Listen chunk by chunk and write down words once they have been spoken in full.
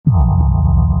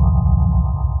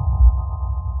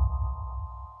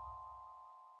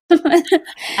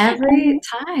Every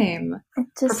time.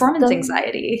 Performance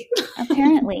anxiety.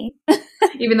 Apparently.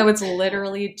 Even though it's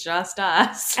literally just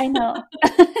us. I know.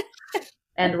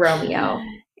 And Romeo.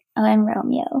 Oh, and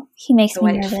Romeo. He makes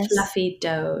me nervous. nervous. Fluffy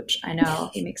Doge. I know.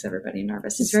 He makes everybody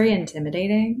nervous. He's very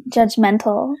intimidating.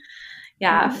 Judgmental.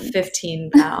 Yeah,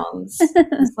 15 pounds.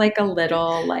 He's like a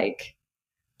little, like,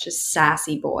 just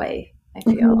sassy boy, I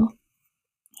feel. Mm-hmm.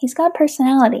 He's got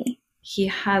personality.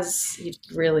 He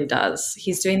really does.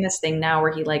 He's doing this thing now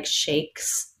where he, like,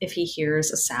 shakes if he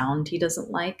hears a sound he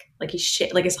doesn't like. Like,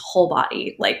 like his whole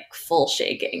body, like, full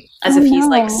shaking. As if he's,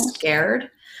 like, scared.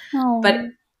 Oh. But,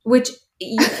 which...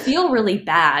 you feel really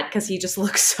bad because he just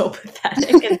looks so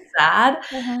pathetic and sad.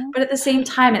 But at the same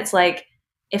time, it's like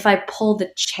if I pull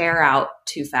the chair out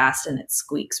too fast and it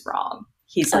squeaks wrong,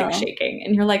 he's like shaking.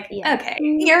 And you're like, okay,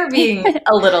 you're being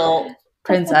a little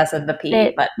princess of the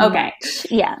pea, but okay.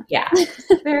 Yeah.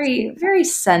 Very, very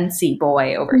sensy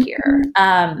boy over here.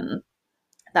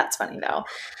 That's funny though.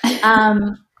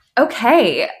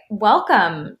 Okay,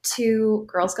 welcome to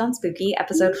Girls Gone Spooky,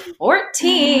 episode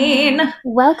 14.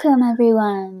 Welcome,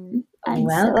 everyone. I'm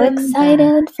so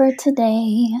excited for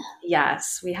today.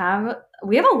 Yes, we have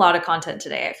a lot of content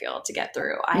today, I feel, to get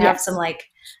through. I have some, like,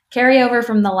 carryover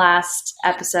from the last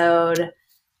episode,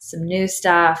 some new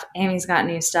stuff. Amy's got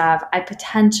new stuff. I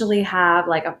potentially have,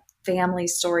 like, a family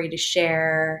story to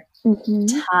share.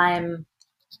 Time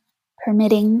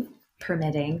permitting.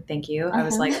 Thank you. I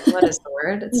was like, what is the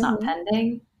word? It's not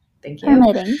pending. Thank you.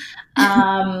 Permitting.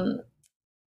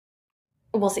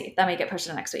 We'll see. That may get pushed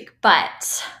to next week.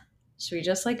 But should we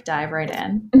just, like, dive right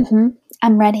in?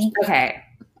 I'm ready. Okay.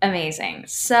 Amazing.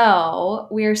 So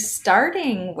we're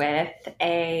starting with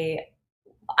I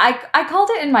called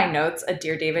it in my notes a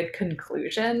Dear David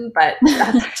conclusion, but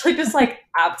that's actually just, like,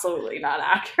 absolutely not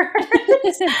accurate.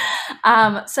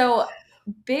 So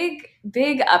big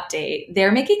update.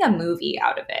 They're making a movie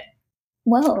out of it.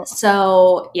 Whoa.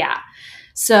 So yeah.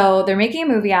 So they're making a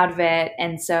movie out of it.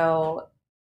 And so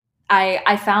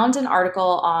I found an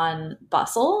article on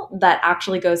Bustle that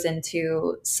actually goes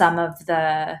into some of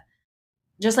the,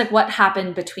 just like what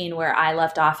happened between where I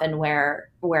left off and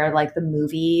where like the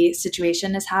movie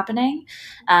situation is happening.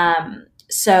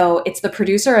 So it's the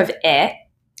producer of It,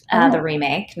 the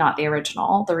remake, not the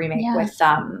original, the remake with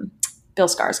Bill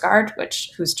Skarsgård,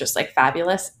 who's just, like,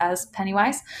 fabulous as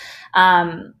Pennywise.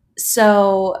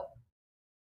 So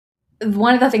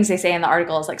one of the things they say in the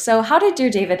article is, like, so how did Dear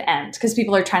David end? Because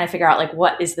people are trying to figure out, like,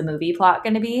 what is the movie plot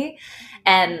going to be?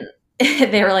 And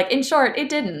they were like, in short, it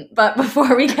didn't. But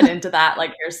before we get into that,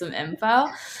 like, here's some info.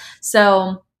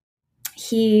 So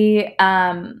he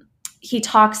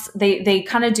talks, they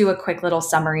kind of do a quick little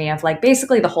summary of, like,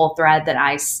 basically the whole thread that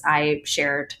I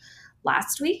shared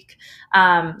last week.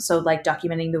 So, like,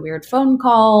 documenting the weird phone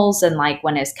calls and, like,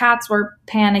 when his cats were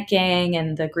panicking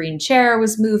and the green chair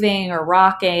was moving or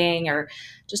rocking or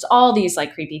just all these,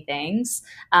 like, creepy things.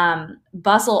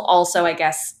 Bustle also, I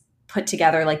guess, put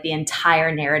together, like, the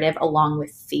entire narrative along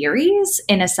with theories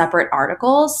in a separate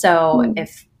article. So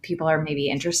if people are maybe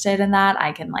interested in that,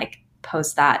 I can, like,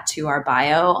 post that to our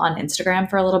bio on Instagram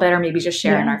for a little bit, or maybe just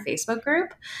share in our Facebook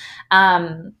group.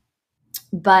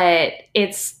 But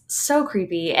it's so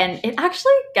creepy, and it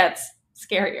actually gets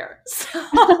scarier. So,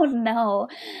 oh no,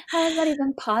 how is that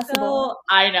even possible? So,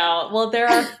 I know. Well, there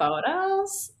are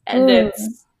photos, and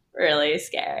it's really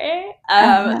scary.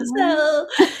 So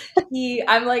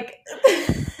I'm like,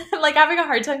 I'm like having a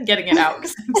hard time getting it out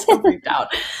because I'm so freaked out.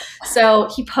 So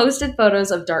he posted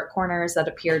photos of dark corners that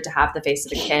appeared to have the face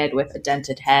of a kid with a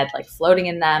dented head, like, floating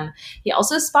in them. He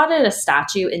also spotted a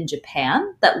statue in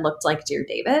Japan that looked like Dear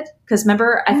David. Because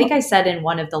remember, I think I said in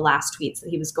one of the last tweets that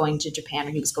he was going to Japan,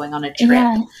 or he was going on a trip.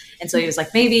 Yeah. And so he was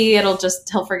like, maybe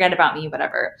he'll forget about me,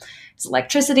 whatever. His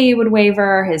electricity would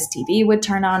waver, his TV would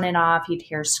turn on and off, he'd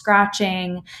hear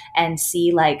scratching and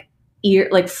see, like,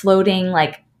 floating,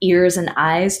 like, ears and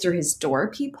eyes through his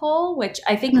door peephole, which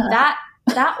I think that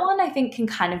one I think can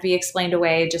kind of be explained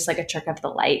away, just like a trick of the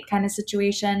light kind of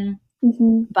situation.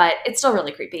 But it's still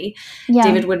really creepy. Yeah.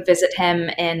 David would visit him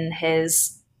in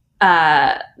his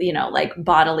like,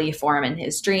 bodily form in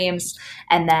his dreams.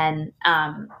 And then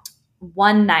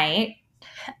one night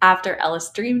after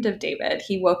Ellis dreamed of David,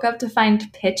 he woke up to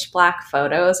find pitch black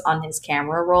photos on his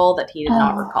camera roll that he did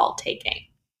not recall taking.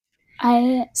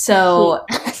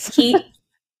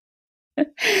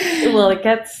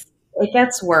 It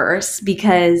gets worse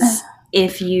because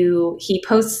he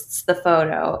posts the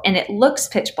photo and it looks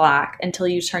pitch black until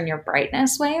you turn your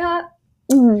brightness way up.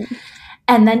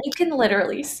 And then you can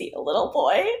literally see a little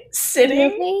boy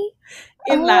sitting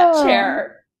in that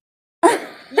chair.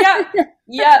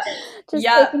 Yep. Just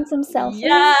Yep. taking some selfies.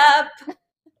 Yep.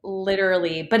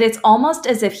 Literally. But it's almost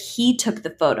as if he took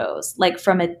the photos, like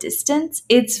from a distance.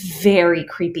 It's very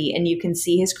creepy. And you can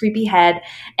see his creepy head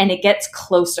and it gets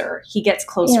closer. He gets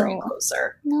closer and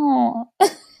closer. No.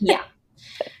 Yeah.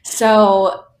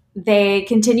 So they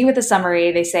continue with the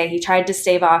summary. They say he tried to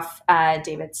stave off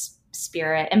David's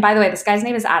spirit. And by the way, this guy's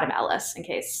name is Adam Ellis, in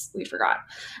case we forgot.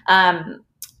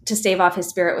 To stave off his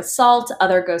spirit with salt,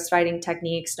 other ghost fighting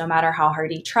techniques, no matter how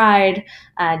hard he tried,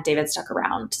 David stuck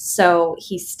around. So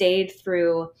he stayed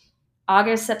through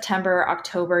August, September,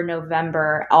 October,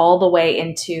 November, all the way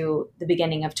into the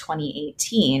beginning of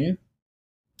 2018.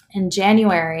 In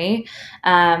January,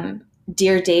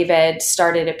 Dear David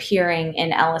started appearing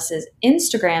in Ellis's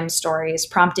Instagram stories,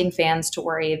 prompting fans to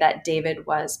worry that David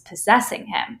was possessing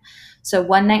him. So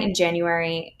one night in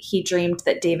January, he dreamed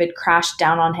that David crashed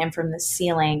down on him from the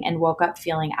ceiling and woke up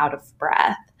feeling out of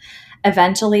breath.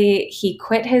 Eventually, he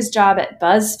quit his job at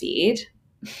BuzzFeed.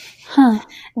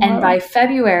 And by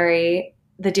February,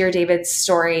 the Dear David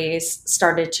stories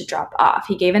started to drop off.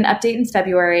 He gave an update in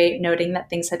February, noting that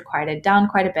things had quieted down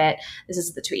quite a bit. This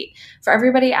is the tweet. For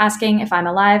everybody asking if I'm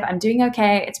alive, I'm doing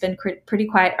okay. It's been pretty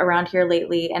quiet around here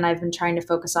lately, and I've been trying to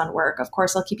focus on work. Of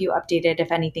course, I'll keep you updated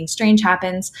if anything strange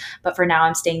happens, but for now,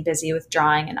 I'm staying busy with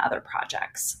drawing and other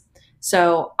projects.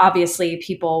 So obviously,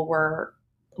 people were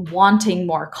wanting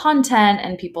more content,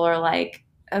 and people are like,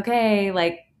 okay,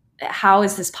 like, how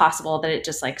is this possible that it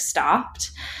just like stopped?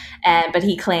 But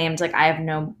he claimed like, I have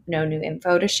no new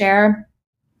info to share.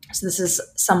 So this is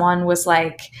someone was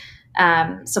like,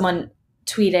 someone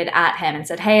tweeted at him and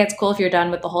said, hey, it's cool if you're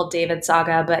done with the whole David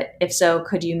saga, but if so,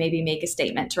 could you maybe make a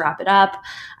statement to wrap it up?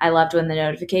 I loved when the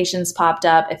notifications popped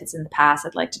up. If it's in the past,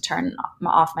 I'd like to turn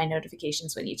off my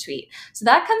notifications when you tweet. So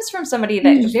that comes from somebody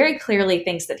that very clearly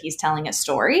thinks that he's telling a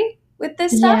story with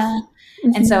this stuff. Yeah.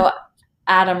 Mm-hmm. And so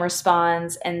Adam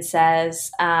responds and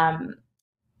says,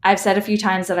 I've said a few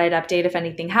times that I'd update if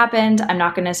anything happened. I'm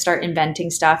not going to start inventing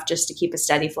stuff just to keep a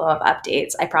steady flow of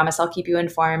updates. I promise I'll keep you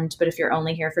informed. But if you're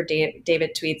only here for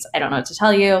David tweets, I don't know what to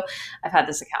tell you. I've had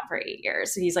this account for 8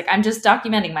 years. So he's like, I'm just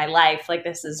documenting my life. Like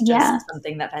this is just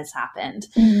something that has happened.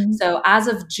 Mm-hmm. So as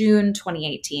of June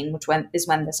 2018, which is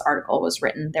when this article was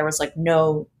written, there was like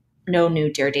no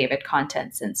new Dear David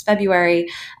content since February.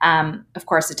 Of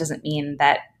course, it doesn't mean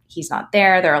that he's not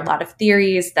there. There are a lot of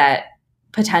theories that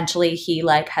potentially he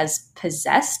like has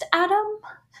possessed Adam.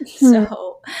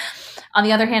 So on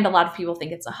the other hand, a lot of people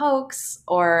think it's a hoax,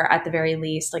 or at the very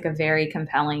least, like a very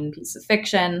compelling piece of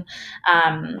fiction.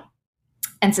 And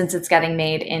since it's getting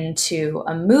made into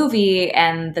a movie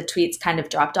and the tweets kind of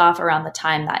dropped off around the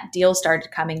time that deal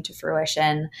started coming to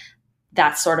fruition,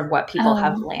 that's sort of what people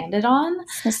have landed on.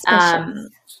 Suspicious.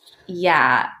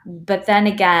 Yeah. But then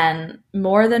again,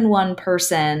 more than one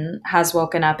person has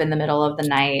woken up in the middle of the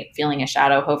night feeling a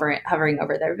shadow hovering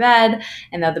over their bed.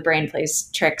 And though the brain plays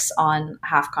tricks on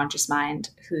half-conscious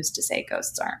mind, who's to say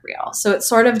ghosts aren't real? So it's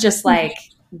sort of just like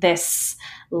this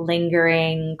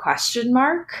lingering question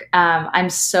mark. I'm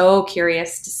so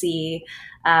curious to see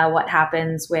what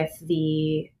happens with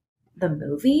the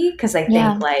movie, because I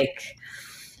think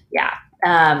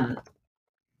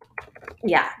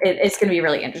it's going to be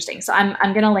really interesting. So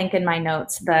I'm going to link in my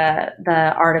notes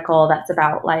the article that's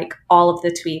about like all of the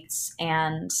tweets,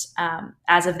 and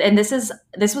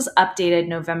this was updated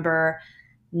November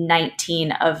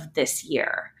 19 of this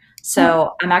year.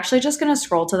 So I'm actually just going to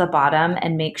scroll to the bottom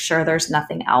and make sure there's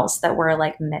nothing else that we're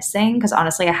like missing, because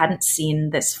honestly, I hadn't seen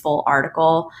this full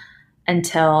article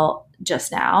until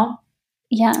just now.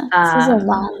 Yeah, this is a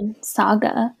long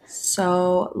saga.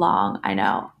 So long, I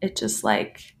know. It just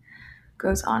like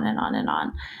goes on and on and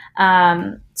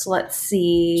on. So let's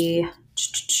see.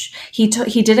 He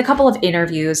did a couple of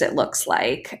interviews, it looks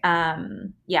like.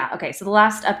 Okay. So the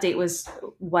last update was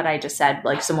what I just said,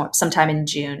 like sometime in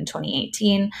June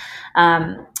 2018.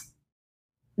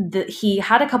 He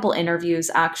had a couple interviews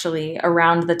actually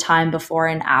around the time before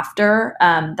and after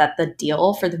that the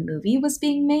deal for the movie was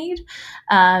being made.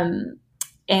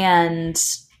 And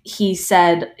he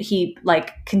said he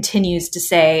like continues to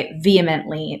say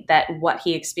vehemently that what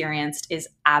he experienced is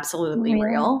absolutely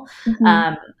real.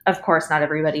 Mm-hmm. Of course, not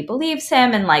everybody believes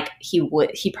him, and like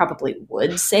he probably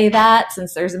would say that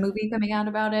since there's a movie coming out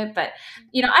about it. But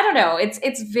I don't know.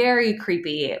 It's very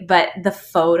creepy. But the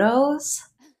photos,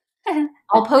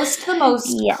 I'll post the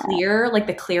most clear, like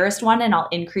the clearest one, and I'll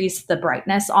increase the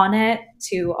brightness on it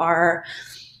to our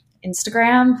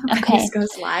Instagram when this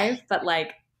goes live. But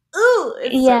like, ooh,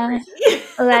 it's so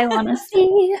creepy. I want to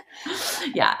see.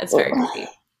 Yeah, it's very creepy.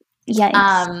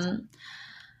 Yikes.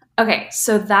 Okay,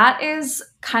 so that is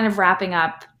kind of wrapping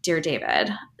up Dear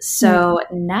David. So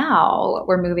now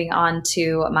we're moving on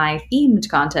to my themed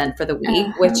content for the week,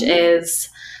 which is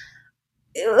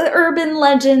urban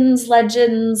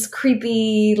legends,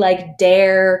 creepy, like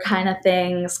dare kind of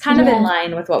things, kind of in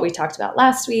line with what we talked about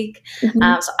last week.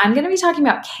 So I'm going to be talking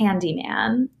about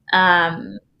Candyman.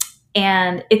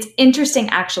 And it's interesting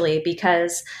actually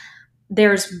because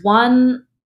there's one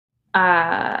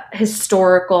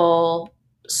historical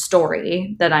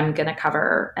story that I'm going to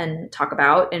cover and talk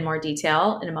about in more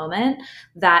detail in a moment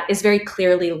that is very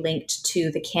clearly linked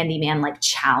to the Candyman like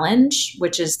challenge,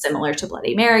 which is similar to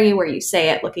Bloody Mary, where you say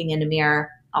it looking in a mirror.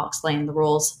 I'll explain the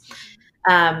rules.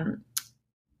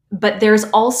 But there's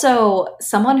also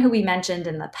someone who we mentioned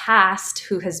in the past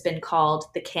who has been called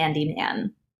the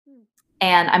Candyman.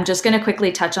 And I'm just going to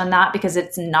quickly touch on that because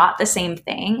it's not the same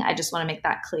thing. I just want to make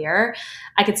that clear.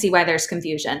 I could see why there's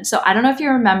confusion. So I don't know if you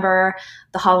remember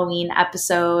the Halloween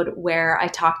episode where I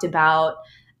talked about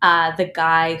the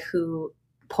guy who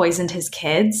poisoned his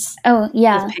kids. Oh,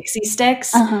 yeah. With pixie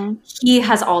sticks. He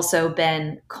has also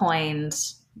been coined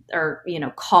or,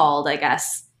 called, I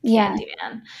guess,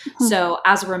 Candyman. So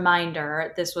as a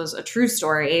reminder, this was a true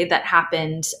story that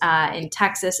happened in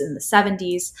Texas in the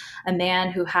 70s. A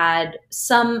man who had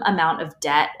some amount of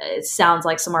debt. It sounds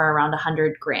like somewhere around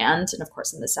 $100,000. And of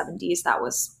course, in the 70s, that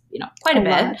was, quite a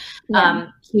bit.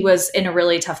 He was in a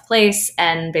really tough place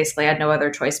and basically had no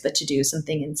other choice but to do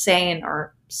something insane,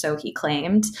 or so he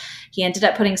claimed. He ended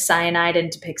up putting cyanide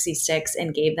into pixie sticks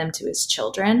and gave them to his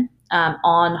children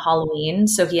on Halloween.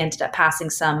 So he ended up passing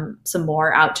some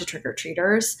more out to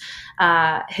trick-or-treaters.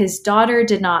 His daughter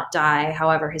did not die.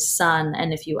 However, his son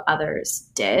and a few others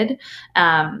did.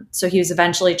 So he was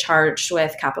eventually charged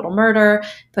with capital murder,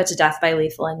 put to death by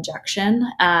lethal injection.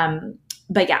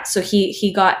 But yeah, so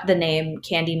he got the name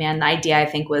Candyman. The idea, I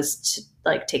think, was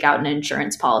to take out an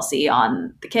insurance policy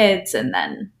on the kids and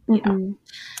then,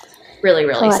 really,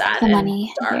 really collect sad the and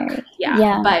money. dark.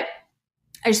 Yeah. But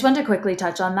I just wanted to quickly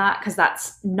touch on that because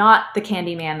that's not the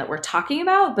Candyman that we're talking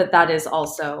about, but that is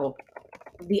also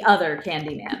the other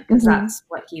Candyman because that's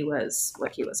what he was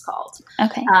called.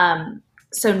 Okay.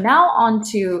 So now on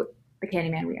to the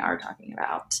Candyman we are talking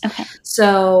about. Okay.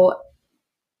 So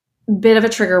bit of a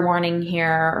trigger warning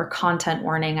here, or content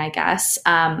warning, I guess.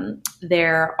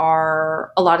 There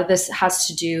are a lot of this has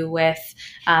to do with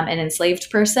an enslaved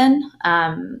person.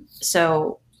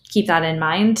 So keep that in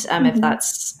mind if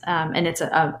that's, and it's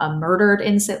a murdered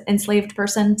enslaved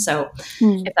person. So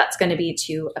if that's going to be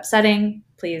too upsetting,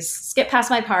 please skip past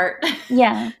my part.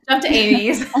 Yeah. Jump to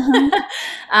Amy's.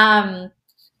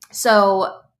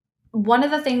 So one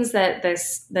of the things that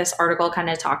this article kind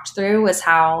of talked through was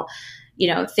how,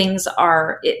 things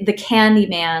are the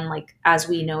Candyman, like as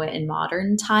we know it in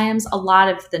modern times, a lot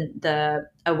of the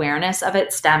awareness of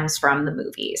it stems from the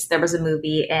movies. There was a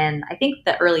movie in, I think,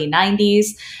 the early 90s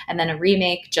and then a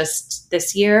remake just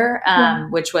this year,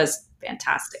 which was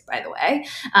fantastic, by the way.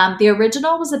 The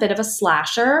original was a bit of a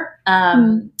slasher,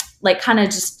 like kind of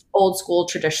just old school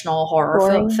traditional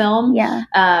horror film.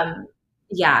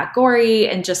 Yeah, gory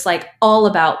and just like all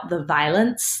about the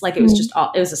violence. Like it was just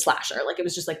it was a slasher. Like it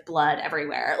was just like blood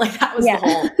everywhere. Like that was the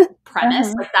whole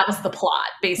premise. Like that was the plot,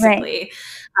 basically.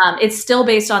 Right. It's still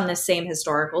based on this same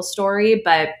historical story,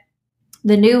 but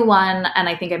the new one, and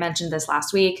I think I mentioned this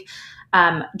last week,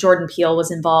 Jordan Peele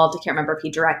was involved. I can't remember if he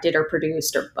directed or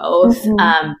produced or both.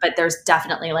 But there's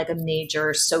definitely like a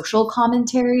major social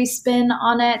commentary spin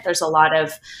on it. There's a lot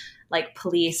of like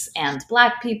police and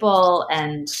Black people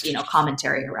and,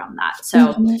 commentary around that.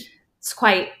 So it's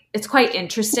quite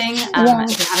interesting. If you haven't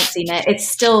seen it, it's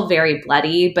still very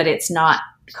bloody, but it's not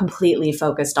completely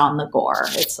focused on the gore.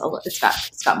 It's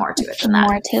got more to it than that.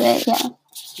 More to it. Yeah.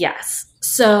 Yes.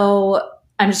 So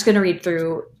I'm just going to read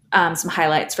through some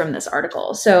highlights from this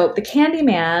article. So the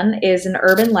Candyman is an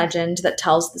urban legend that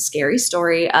tells the scary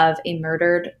story of a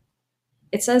murdered,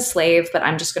 it says slave, but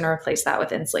I'm just going to replace that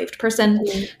with enslaved person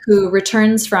who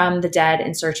returns from the dead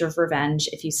in search of revenge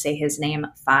if you say his name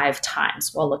 5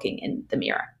 times while looking in the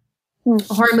mirror.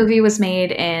 A horror movie was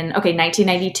made in,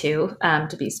 1992,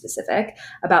 to be specific,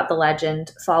 about the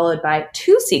legend, followed by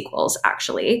 2 sequels,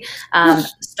 actually,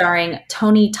 starring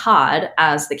Tony Todd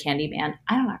as the Candyman.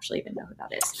 I don't actually even know who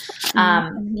that is.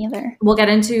 Neither. We'll get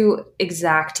into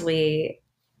exactly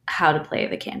how to play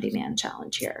the Candyman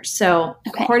challenge here. So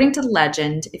according to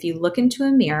legend, if you look into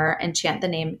a mirror and chant the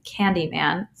name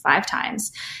Candyman 5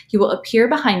 times, he will appear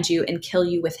behind you and kill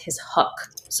you with his hook.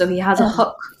 So he has a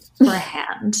hook for a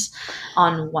hand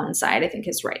on one side, I think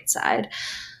his right side.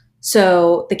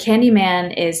 So the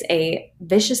Candyman is a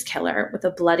vicious killer with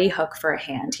a bloody hook for a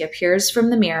hand. He appears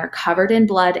from the mirror covered in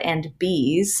blood and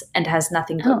bees and has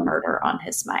nothing but murder on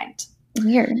his mind.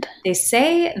 Weird. They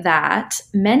say that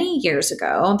many years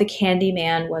ago, the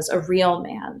Candyman was a real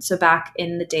man. So back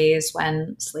in the days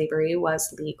when slavery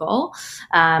was legal,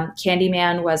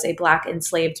 Candyman was a Black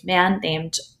enslaved man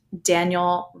named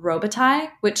Daniel Robitaille,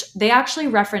 which they actually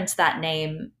reference that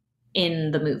name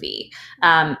in the movie,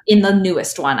 in the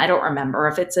newest one. I don't remember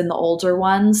if it's in the older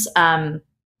ones,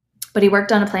 but he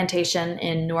worked on a plantation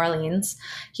in New Orleans.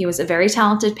 He was a very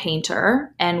talented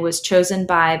painter and was chosen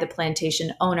by the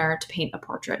plantation owner to paint a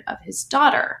portrait of his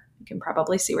daughter. You can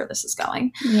probably see where this is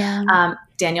going. Yeah.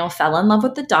 Daniel fell in love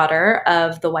with the daughter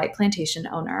of the white plantation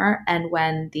owner, and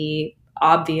when the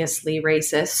obviously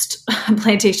racist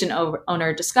plantation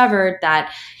owner discovered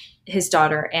that his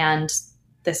daughter and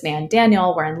this man,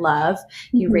 Daniel, were in love,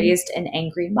 he raised an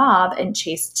angry mob and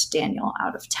chased Daniel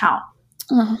out of town.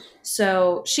 Oh.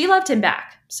 So she loved him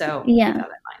back. So yeah, keep that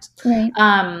in mind.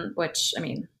 Right. Which, I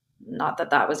mean, not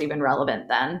that that was even relevant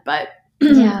then, but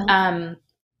yeah.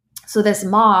 So this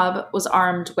mob was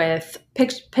armed with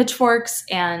pitchforks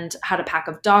and had a pack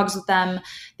of dogs with them.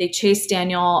 They chased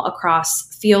Daniel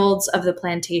across fields of the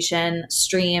plantation,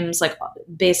 streams, like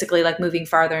basically like moving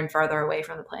farther and farther away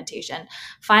from the plantation.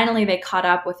 Finally, they caught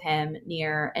up with him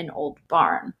near an old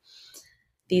barn.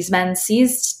 These men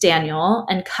seized Daniel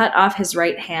and cut off his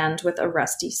right hand with a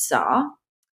rusty saw.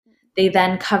 They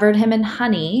then covered him in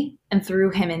honey and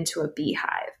threw him into a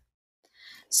beehive.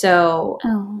 So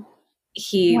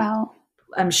wow.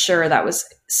 I'm sure that was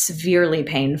severely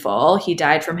painful. He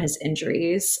died from his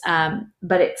injuries.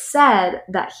 But it said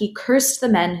that he cursed the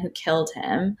men who killed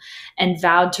him and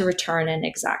vowed to return and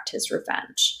exact his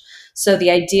revenge. So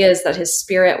the idea is that his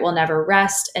spirit will never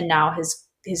rest, and now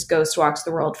his ghost walks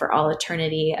the world for all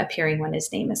eternity, appearing when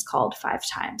his name is called 5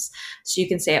 times. So you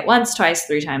can say it once, twice,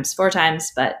 3 times, 4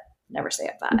 times, but never say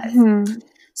it 5. Mm-hmm.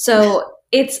 So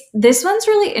this one's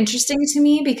really interesting to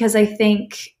me because I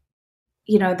think,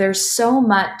 you know, there's so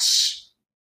much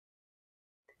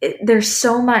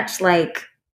like,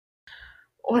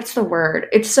 what's the word?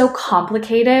 It's so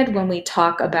complicated when we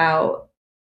talk about,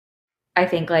 I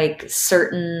think, like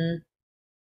certain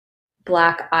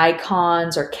Black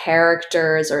icons or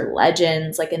characters or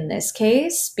legends, like in this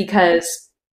case, because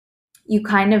you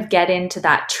kind of get into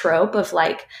that trope of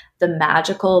like the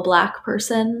magical Black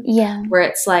person, where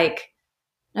it's like,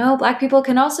 no, Black people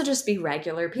can also just be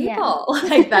regular people. Yeah.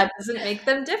 Like that doesn't make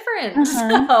them different.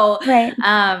 So, right.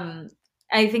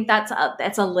 I think that's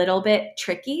a little bit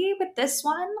tricky with this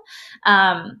one.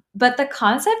 But the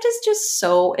concept is just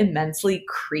so immensely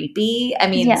creepy. I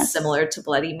mean, similar to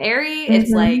Bloody Mary. Mm-hmm.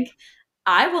 It's like,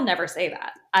 I will never say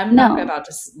that. I'm not about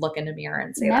to look in a mirror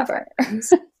and say never.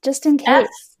 That. Just in case.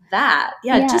 That's that.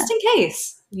 Yeah, just in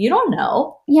case. You don't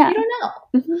know. Yeah. You don't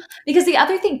know. Mm-hmm. Because the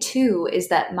other thing too is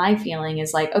that my feeling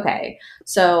is like, okay,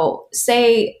 so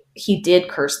say he did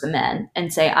curse the men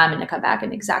and say, I'm going to come back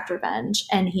and exact revenge.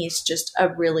 And he's just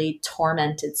a really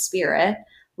tormented spirit.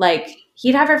 Like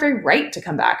he'd have every right to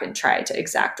come back and try to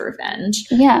exact revenge.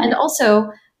 Yeah. And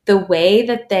also the way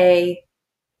that they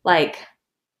like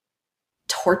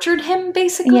tortured him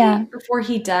basically before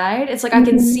he died. It's like, I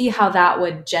can see how that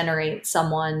would generate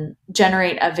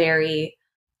a very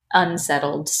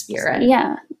unsettled spirit.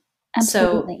 Yeah,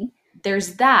 absolutely. So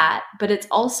there's that, but it's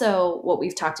also what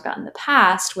we've talked about in the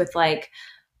past with like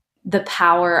the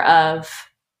power of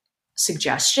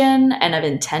suggestion and of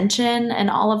intention and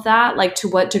all of that. Like to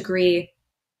what degree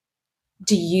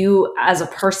do you as a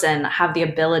person have the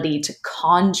ability to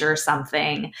conjure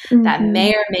something that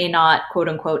may or may not, quote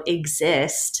unquote,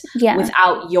 exist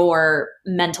without your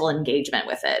mental engagement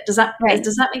with it? Does that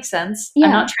make sense? Yeah.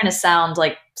 I'm not trying to sound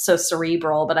like so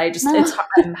cerebral, but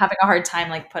I'm having a hard time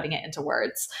like putting it into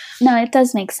words. No, it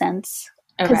does make sense.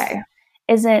 Okay.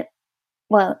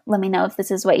 Well, let me know if this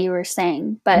is what you were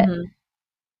saying, but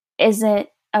is it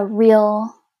a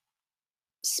real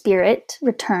spirit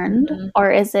returned,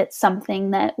 or is it something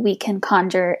that we can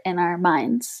conjure in our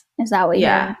minds? Is that what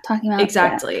you're talking about?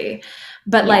 Exactly. Yeah.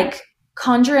 But like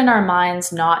conjure in our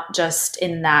minds, not just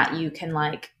in that you can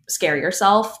like scare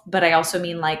yourself, but I also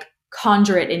mean like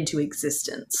conjure it into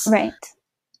existence. Right.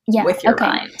 Yeah. With your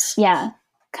mind. Yeah.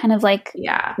 Kind of like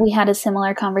we had a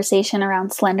similar conversation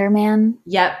around Slender Man.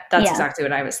 Yep. That's exactly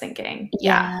what I was thinking.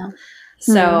 Yeah.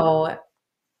 So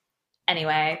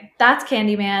anyway, that's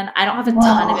Candyman. I don't have a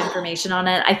ton of information on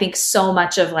it. I think so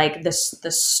much of like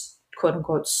this quote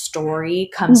unquote story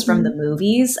comes from the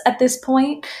movies at this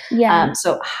point. Yeah.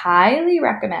 So highly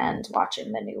recommend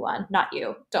watching the new one. Not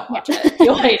you. Don't watch it.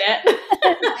 You'll hate it.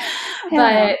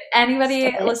 But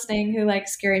anybody listening who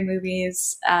likes scary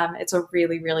movies, it's a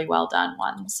really, really well done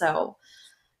one. So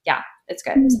yeah, it's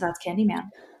good. So that's Candyman.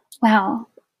 Wow.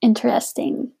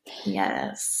 Interesting.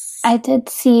 Yes. I did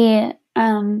see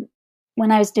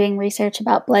when I was doing research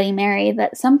about Bloody Mary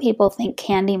that some people think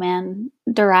Candyman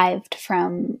derived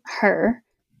from her.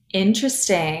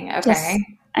 Interesting. Okay.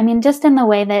 Just in the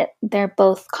way that they're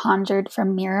both conjured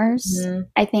from mirrors.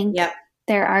 I think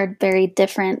there are very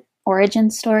different origin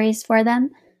stories for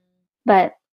them.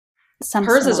 But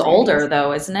hers is older,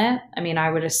 though, isn't it? I mean,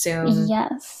 I would assume.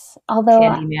 Yes. Although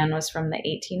Candyman was from the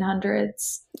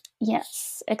 1800s.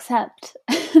 Yes, except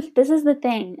this is the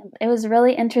thing. It was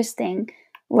really interesting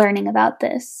learning about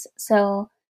this. So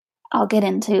I'll get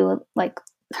into like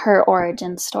her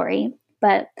origin story.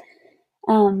 But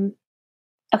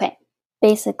okay,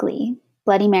 basically,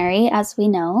 Bloody Mary, as we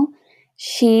know,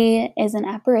 she is an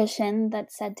apparition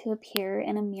that's said to appear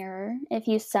in a mirror if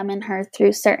you summon her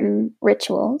through certain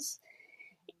rituals.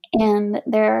 And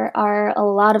there are a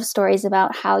lot of stories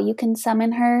about how you can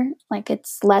summon her. Like,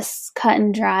 it's less cut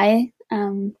and dry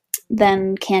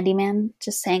than Candyman,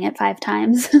 just saying it 5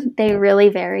 times. They really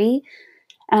vary.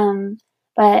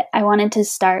 But I wanted to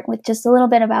start with just a little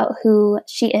bit about who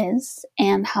she is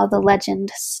and how the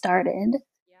legend started.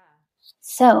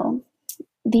 So,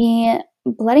 the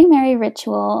Bloody Mary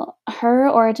ritual, her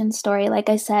origin story, like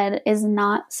I said, is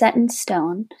not set in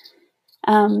stone.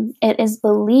 It is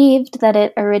believed that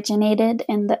it originated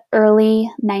in the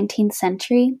early 19th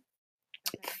century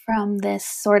from this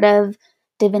sort of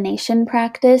divination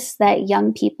practice that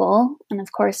young people, and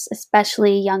of course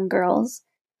especially young girls,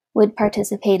 would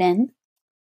participate in.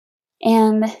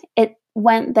 And it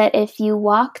went that if you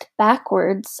walked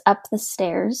backwards up the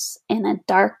stairs in a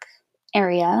dark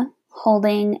area,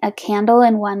 holding a candle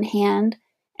in one hand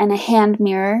and a hand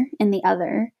mirror in the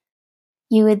other,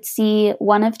 you would see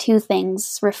one of 2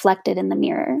 things reflected in the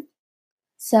mirror.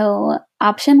 So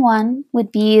option 1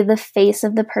 would be the face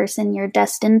of the person you're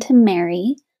destined to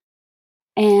marry.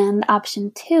 And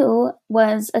option 2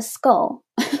 was a skull,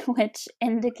 which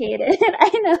indicated,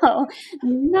 I know,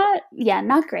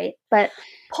 not great, but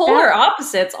polar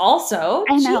opposites also.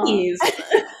 I know. Jeez.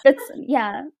 That's,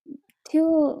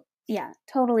 2,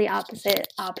 totally opposite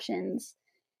options.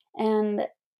 And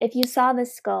if you saw the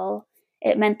skull,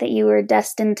 it meant that you were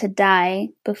destined to die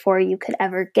before you could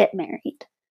ever get married.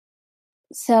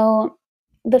 So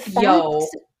the fact,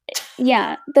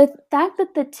 the fact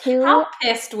that the 2... How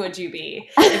pissed would you be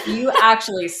if you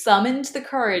actually summoned the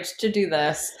courage to do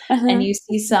this and you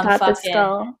see some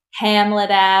fucking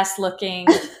Hamlet-ass looking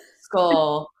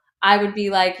skull? I would be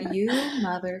like, you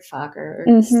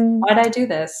motherfuckers. Why'd I do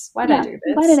this? Why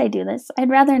did I do this?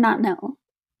 I'd rather not know.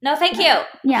 No, thank you.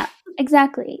 Yeah,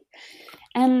 exactly.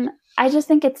 And I just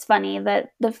think it's funny that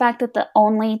the fact that the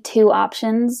only 2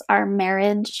 options are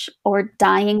marriage or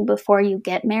dying before you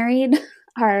get married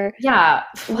are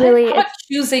really... How about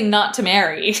choosing not to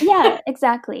marry? Yeah,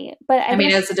 exactly. But I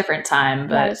mean, it's a different time,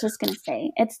 but... I was just going to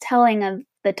say, it's telling of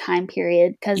the time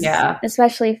period, because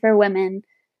especially for women,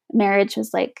 marriage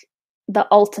was like the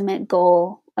ultimate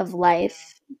goal of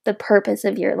life. The purpose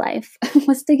of your life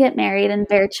was to get married and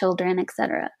bear children,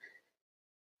 etc.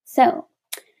 So...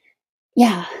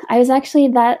 yeah,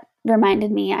 that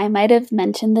reminded me, I might have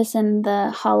mentioned this in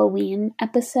the Halloween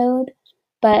episode,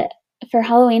 but for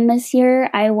Halloween this year,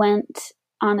 I went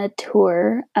on a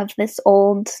tour of this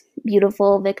old,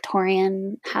 beautiful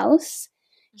Victorian house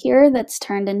here that's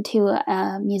turned into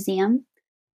a museum.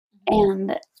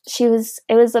 And it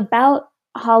was about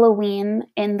Halloween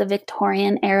in the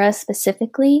Victorian era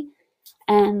specifically.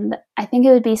 And I think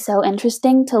it would be so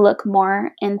interesting to look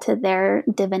more into their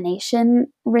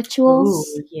divination rituals.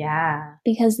 Ooh, yeah.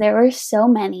 Because there were so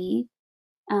many.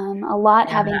 A lot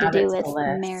having to do with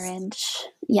marriage.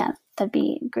 Yeah, that'd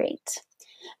be great.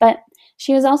 But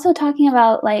she was also talking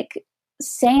about like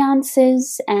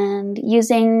seances, and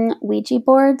using Ouija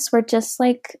boards were just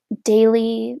like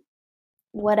daily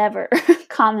whatever,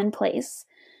 commonplace.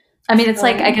 I mean, it's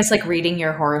like, I guess, like reading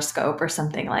your horoscope or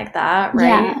something like that,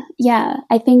 right? Yeah,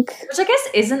 I think... which I guess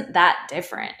isn't that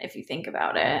different if you think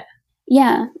about it.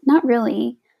 Yeah, not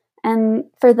really. And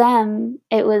for them,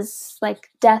 it was like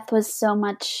death was so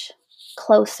much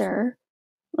closer.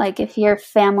 Like if your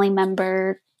family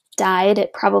member died,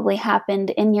 it probably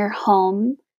happened in your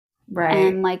home. Right.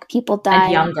 And like people died...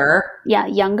 and younger. Yeah,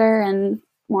 younger and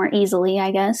more easily,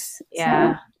 I guess.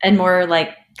 Yeah, and more like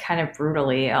kind of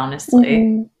brutally,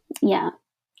 honestly. Yeah,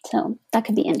 so that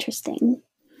could be interesting.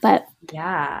 But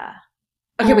yeah,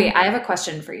 Okay, wait, I have a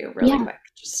question for you really quick,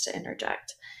 just to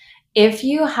interject. If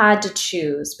you had to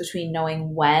choose between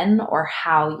knowing when or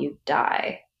how you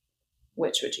die,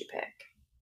 which would you pick?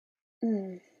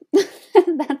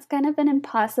 That's kind of an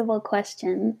impossible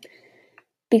question,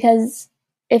 because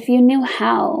if you knew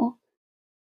how,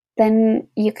 then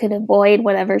you could avoid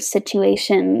whatever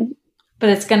situation. But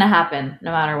it's going to happen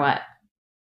no matter what.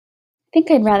 I think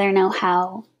I'd rather know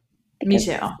how. Me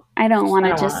too. I don't want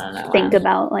to just think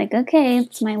about like, okay,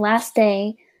 it's my last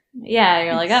day. Yeah,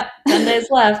 you're like, 10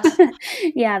 days left.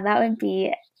 Yeah, that would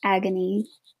be agony.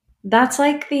 That's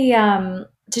like the,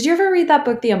 did you ever read that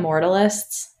book, The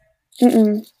Immortalists?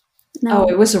 No. Oh,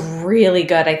 it was really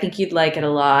good. I think you'd like it a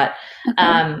lot.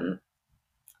 Okay.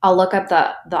 I'll look up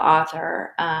the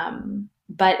author.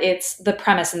 But it's the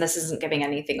premise, and this isn't giving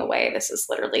anything away. This is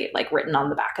literally like written on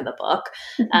the back of the book.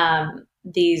 Mm-hmm.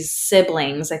 These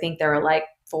siblings, I think there are like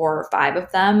 4 or 5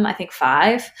 of them. I think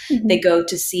 5. Mm-hmm. They go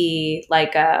to see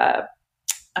like a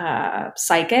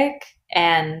psychic,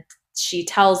 and she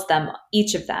tells them,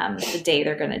 each of them, the day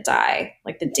they're going to die,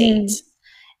 like the date.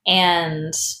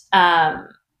 And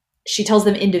she tells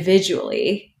them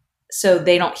individually, so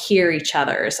they don't hear each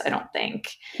other's, I don't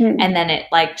think. And then it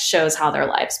like shows how their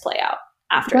lives play out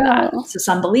after that. So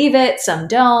some believe it, some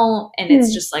don't, and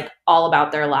it's just like all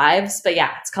about their lives. But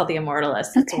yeah, it's called The Immortalist.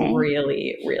 It's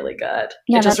really, really good.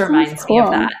 Yeah, it just reminds me of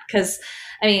that, because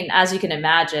I mean, as you can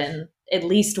imagine, at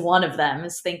least one of them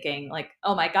is thinking like,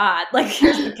 oh my God, like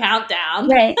here's the countdown.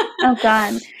 Right. Oh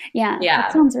God. Yeah. Yeah.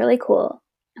 That sounds really cool.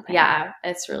 Okay. Yeah,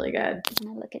 it's really good. I'm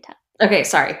gonna look it up. Okay,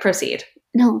 sorry, proceed.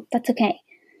 No, that's okay.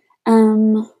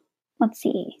 Let's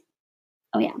see.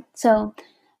 Oh yeah. So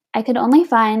I could only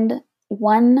find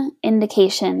one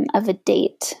indication of a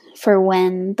date for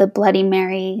when the Bloody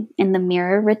Mary in the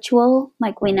mirror ritual,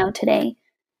 like we know today,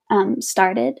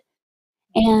 started.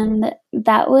 And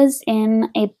that was in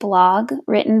a blog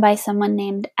written by someone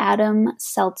named Adam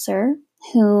Seltzer,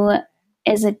 who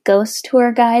is a ghost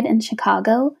tour guide in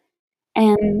Chicago.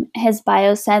 And his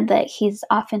bio said that he's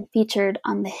often featured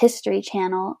on the History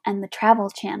Channel and the Travel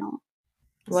Channel.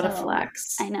 What a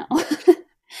flex. I know.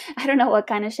 I don't know what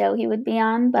kind of show he would be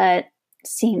on, but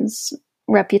seems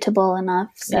reputable enough.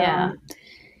 So, yeah.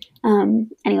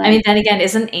 Anyway. I mean, then again,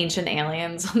 isn't Ancient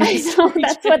Aliens on the History Channel?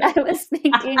 That's what I was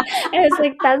thinking. I was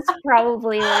like, that's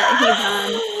probably what he's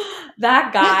on.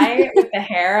 That guy with the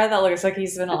hair that looks like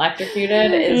he's been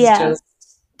electrocuted is just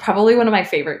probably one of my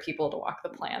favorite people to walk the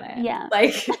planet. Yeah.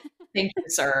 Like, thank you,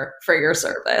 sir, for your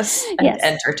service and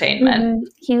entertainment. Mm-hmm.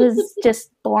 He was just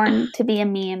born to be a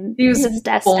meme. He was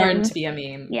destined. Born to be a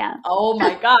meme. Yeah. Oh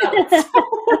my God.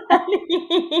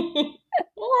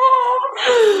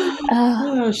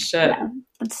 Oh, shit. Yeah.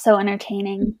 It's so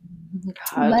entertaining.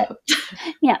 God. But,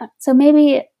 yeah. So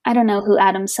maybe, I don't know who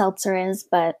Adam Seltzer is,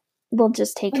 but we'll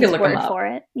just take his word for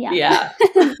it. Yeah.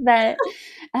 But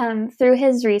through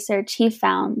his research, he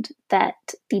found that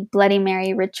the Bloody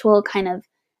Mary ritual kind of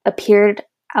appeared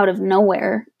out of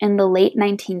nowhere in the late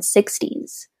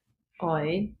 1960s.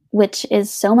 Oy. Which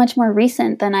is so much more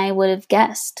recent than I would have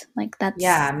guessed. Like that's...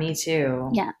 Yeah, me too.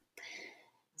 Yeah.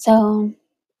 So,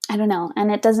 I don't know.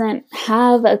 And it doesn't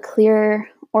have a clear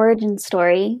origin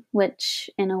story, which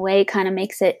in a way kind of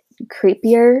makes it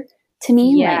creepier to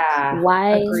me. Yeah. Like,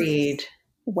 why? Agreed.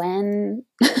 When?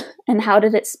 And how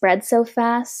did it spread so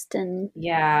fast? And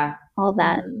all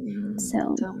that.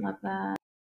 So don't love that.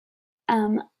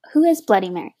 Who is Bloody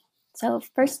Mary? So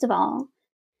first of all,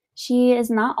 she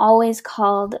is not always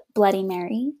called Bloody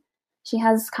Mary. She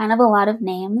has kind of a lot of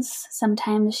names.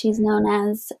 Sometimes she's known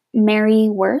as Mary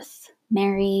Worth,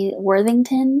 Mary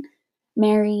Worthington,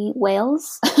 Mary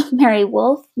Wales, Mary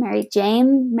Wolfe, Mary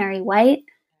Jane, Mary White,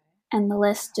 and the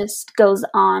list just goes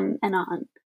on and on.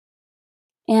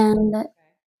 And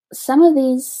some of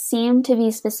these seem to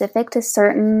be specific to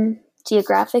certain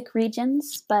geographic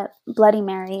regions, but Bloody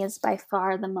Mary is by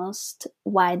far the most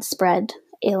widespread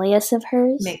alias of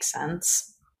hers. Makes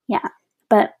sense. Yeah,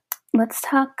 but let's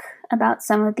talk about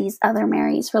some of these other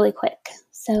Marys really quick.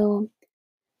 So,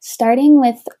 starting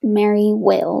with Mary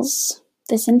Wales,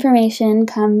 this information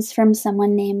comes from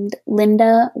someone named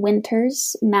Linda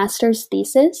Winter's master's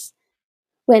thesis,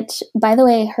 which, by the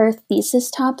way, her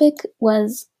thesis topic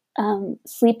was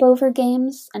sleepover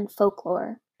games and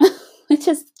folklore, which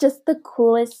is just the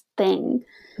coolest thing.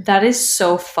 That is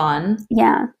so fun.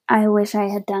 Yeah, I wish I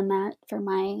had done that for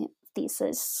my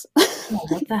thesis. Oh,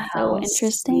 what the hell? So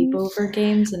interesting. Sleepover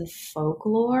games and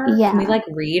folklore? Yeah. Can we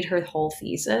read her whole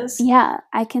thesis? Yeah,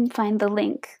 I can find the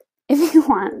link if you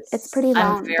want. It's pretty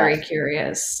long. I'm very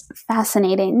curious.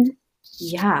 Fascinating.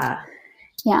 Yeah.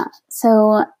 Yeah.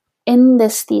 So in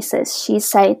this thesis, she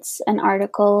cites an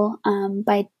article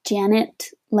by Janet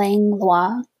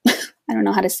Langlois. I don't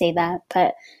know how to say that,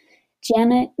 but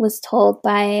Janet was told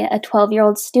by a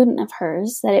 12-year-old student of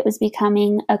hers that it was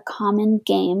becoming a common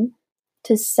game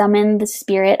to summon the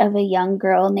spirit of a young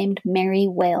girl named Mary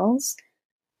Wales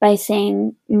by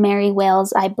saying, "Mary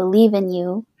Wales, I believe in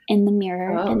you," in the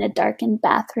mirror in a darkened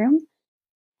bathroom.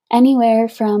 Anywhere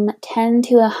from 10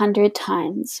 to 100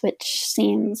 times, which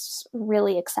seems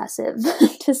really excessive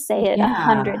to say it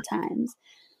 100 times.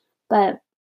 But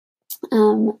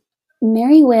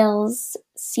Mary Wales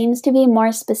seems to be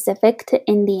more specific to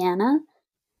Indiana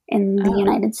in the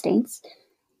United States,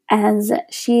 as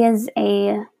she is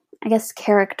a, I guess,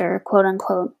 character, quote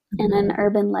unquote, in an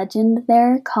urban legend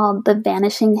there called The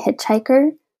Vanishing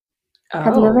Hitchhiker.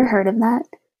 Have you ever heard of that?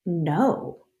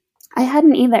 No. I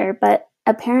hadn't either, but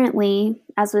apparently,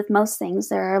 as with most things,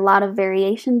 there are a lot of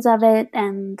variations of it,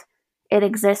 and it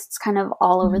exists kind of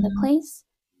all over the place.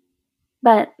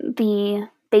 But the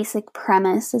basic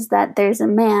premise is that there's a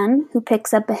man who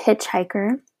picks up a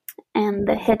hitchhiker, and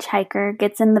the hitchhiker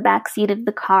gets in the backseat of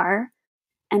the car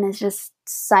and is just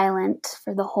silent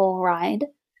for the whole ride.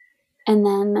 And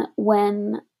then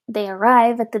when they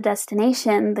arrive at the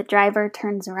destination, the driver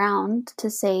turns around to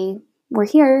say, "We're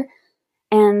here,"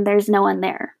 and there's no one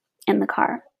there in the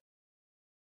car.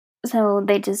 So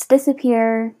they just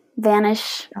disappear,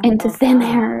 vanish into thin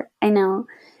air. I know.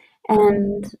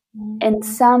 And in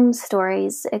some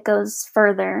stories, it goes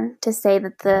further to say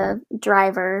that the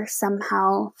driver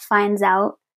somehow finds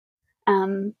out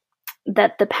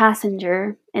that the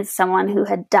passenger is someone who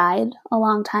had died a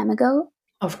long time ago.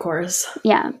 Of course.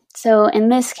 Yeah. So in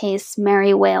this case,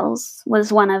 Mary Wales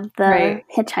was one of the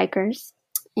hitchhikers.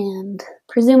 And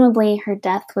presumably her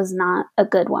death was not a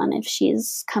good one if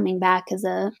she's coming back as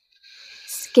a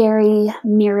scary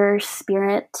mirror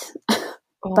spirit.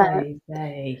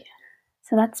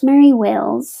 So that's Mary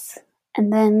Wales.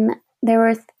 And then there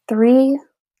were 3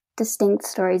 distinct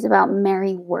stories about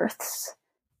Mary Worths.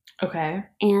 Okay.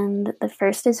 And the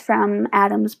first is from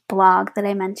Adam's blog that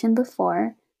I mentioned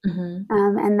before.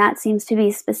 And that seems to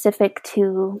be specific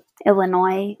to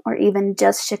Illinois or even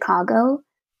just Chicago.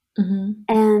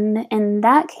 And in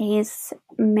that case,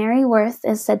 Mary Worth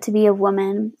is said to be a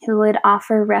woman who would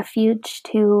offer refuge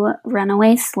to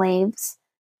runaway slaves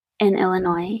in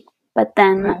Illinois, but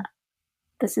then,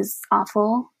 this is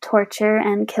awful, torture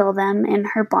and kill them in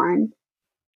her barn.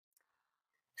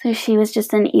 So she was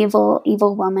just an evil,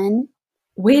 evil woman.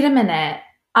 Wait a minute.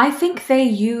 I think they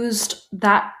used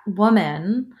that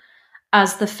woman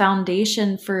as the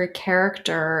foundation for a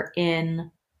character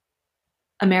in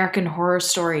American Horror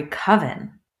Story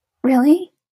Coven.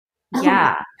 Really?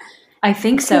 Yeah. I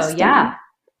think so, yeah.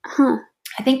 Huh.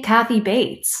 I think Kathy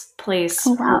Bates plays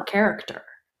her character.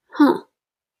 Huh.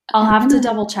 I'll have to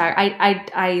double check.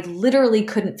 I literally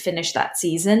couldn't finish that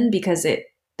season because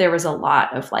there was a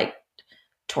lot of like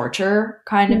torture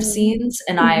kind of scenes,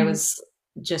 and I was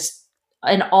just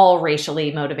all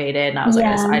racially motivated, and I was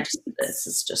like, this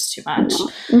is just too much.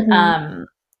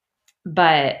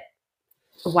 But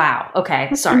wow. Okay.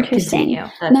 That's sorry. Continue.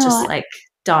 That just like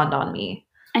dawned on me.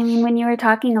 I mean, when you were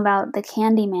talking about the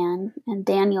Candyman and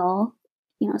Daniel,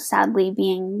 sadly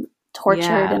being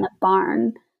tortured in a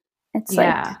barn, it's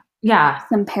like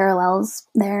some parallels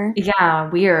there. Yeah.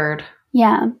 Weird.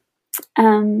 Yeah.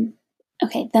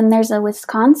 Okay. Then there's a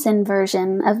Wisconsin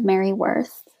version of Mary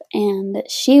Worth, and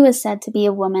she was said to be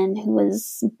a woman who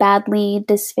was badly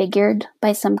disfigured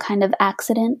by some kind of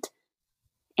accident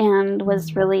and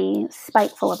was really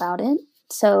spiteful about it.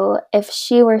 So if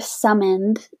she were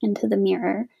summoned into the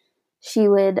mirror, she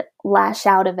would lash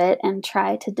out of it and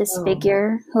try to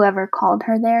disfigure whoever called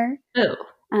her there,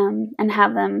 and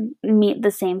have them meet the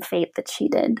same fate that she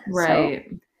did. Right.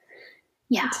 So,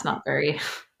 yeah. It's not very...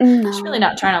 No. She's really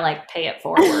not trying to like pay it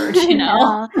forward,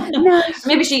 No.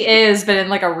 Maybe she is, but in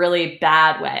like a really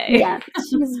bad way. Yeah,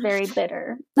 she's very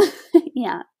bitter.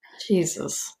 Yeah.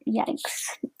 Jesus.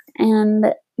 Yikes.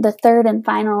 And the third and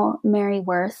final Mary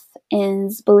Worth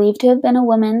is believed to have been a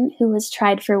woman who was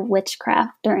tried for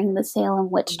witchcraft during the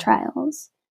Salem witch trials.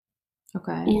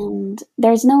 Okay. And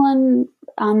there's no one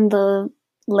on the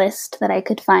list that I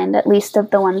could find, at least of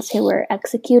the ones who were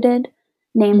executed,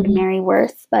 named Mary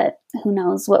Worth, but who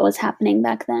knows what was happening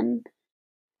back then.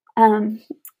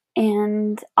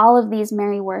 And all of these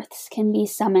Mary Worths can be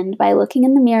summoned by looking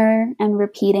in the mirror and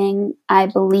repeating, "I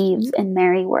believe in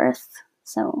Mary Worth."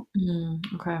 So,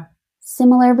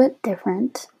 similar but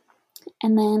different.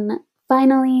 And then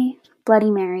finally,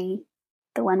 Bloody Mary,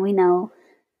 the one we know.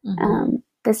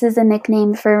 This is a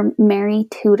nickname for Mary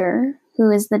Tudor, who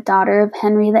is the daughter of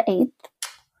Henry VIII.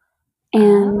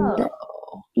 And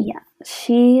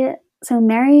so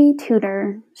Mary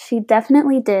Tudor, she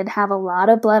definitely did have a lot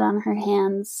of blood on her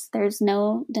hands. There's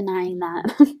no denying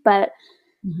that. But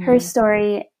her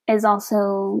story is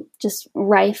also just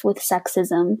rife with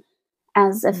sexism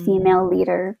as a female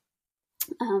leader,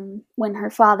 when her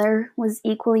father was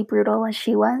equally brutal as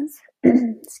she was.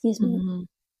 Excuse me.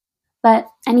 But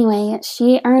anyway,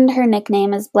 she earned her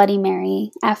nickname as Bloody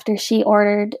Mary after she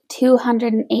ordered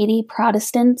 280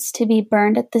 Protestants to be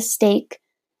burned at the stake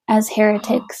as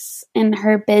heretics in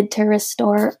her bid to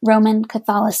restore Roman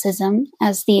Catholicism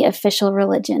as the official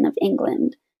religion of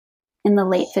England in the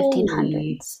late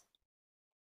 1500s.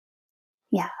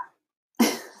 Yeah.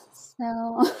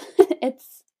 So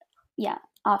it's,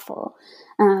 awful.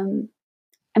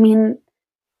 I mean,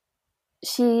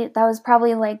 that was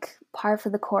probably like par for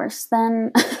the course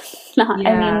then. I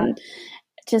mean,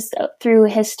 just through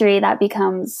history that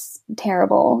becomes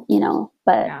terrible,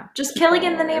 but just killing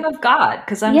in the name of God,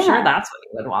 because I'm sure that's what you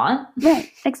would want.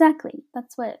 Right, exactly.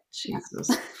 That's what. Jesus.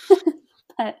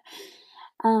 But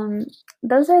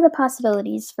those are the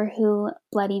possibilities for who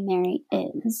Bloody Mary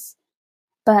is.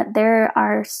 But there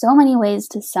are so many ways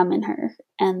to summon her,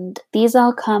 and these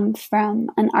all come from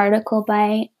an article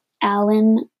by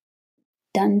Alan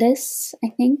Dundas, I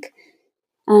think.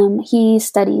 He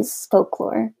studies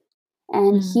folklore,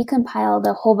 and he compiled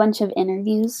a whole bunch of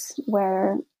interviews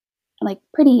where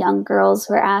pretty young girls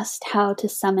were asked how to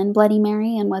summon Bloody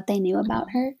Mary and what they knew about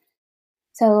her.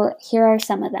 So here are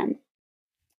some of them.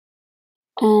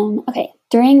 Okay,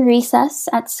 during recess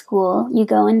at school, you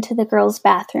go into the girls'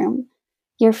 bathroom.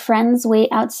 Your friends wait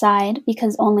outside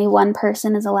because only one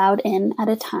person is allowed in at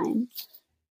a time.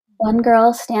 One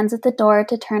girl stands at the door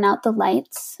to turn out the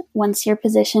lights once you're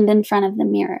positioned in front of the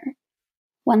mirror.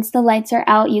 Once the lights are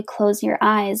out, you close your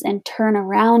eyes and turn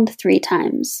around 3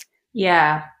 times.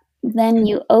 Yeah. Then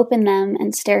you open them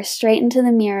and stare straight into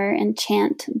the mirror and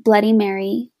chant, Bloody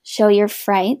Mary, show your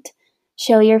fright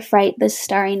this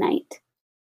starry night.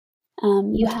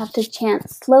 You have to chant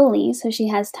slowly so she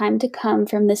has time to come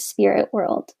from the spirit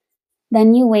world.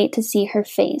 Then you wait to see her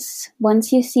face.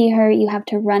 Once you see her, you have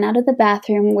to run out of the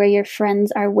bathroom where your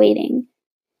friends are waiting.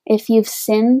 If you've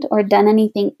sinned or done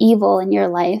anything evil in your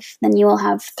life, then you will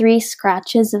have 3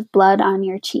 scratches of blood on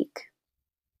your cheek.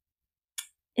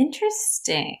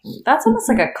 Interesting. That's almost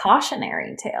like a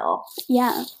cautionary tale.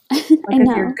 Yeah. I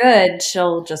know. If you're good,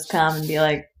 she'll just come and be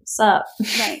like, what's up?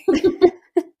 Right.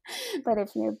 But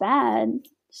if you're bad,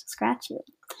 she'll scratch you.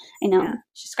 I know. Yeah.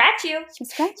 She'll scratch you. She'll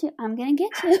scratch you. I'm going to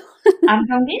get you. I'm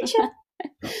going to get you.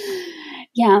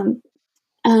 Yeah.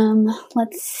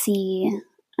 Let's see.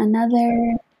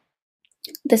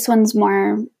 This one's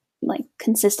more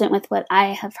consistent with what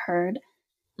I have heard.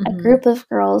 A group of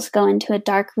girls go into a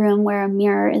dark room where a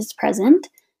mirror is present.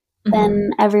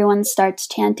 Then everyone starts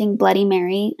chanting Bloody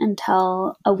Mary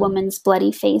until a woman's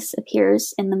bloody face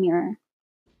appears in the mirror.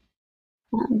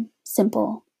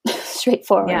 Simple,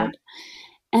 straightforward. Yeah.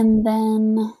 And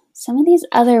then some of these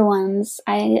other ones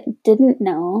I didn't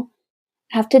know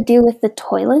have to do with the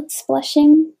toilets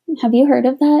flushing. Have you heard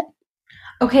of that?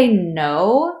 Okay,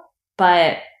 no,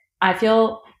 but I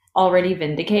feel already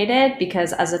vindicated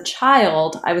because as a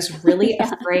child, I was really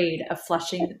afraid of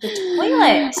flushing the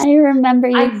toilet. I remember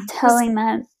you telling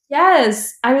that.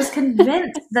 Yes, I was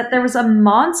convinced that there was a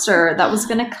monster that was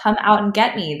going to come out and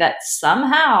get me, that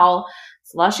somehow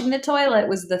flushing the toilet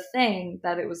was the thing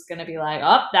that it was going to be like,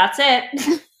 oh, that's it.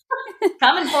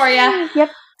 Coming for you.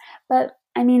 Yep. But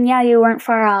I mean, yeah, you weren't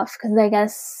far off because I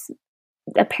guess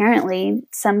apparently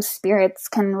some spirits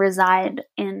can reside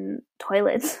in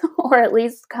toilets or at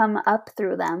least come up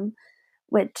through them,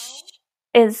 which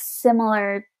is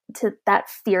similar to that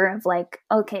fear of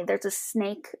okay, there's a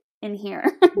snake in here.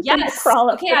 Yes.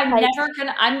 Okay,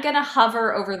 I'm gonna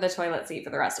hover over the toilet seat for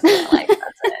the rest of my life. That's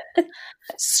it.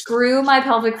 Screw my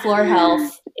pelvic floor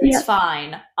health. It's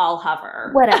fine. I'll hover.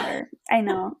 Whatever. I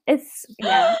know. It's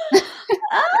I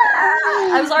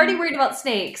was already worried about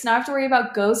snakes. Now I have to worry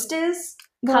about ghosties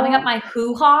coming up my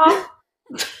hoo-ha.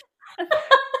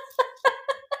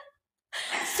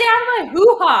 Stay out of my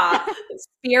hoo-ha,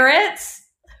 spirits.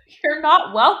 You're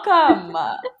not welcome.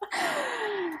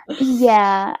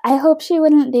 Yeah, I hope she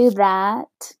wouldn't do that.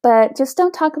 But just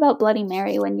don't talk about Bloody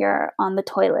Mary when you're on the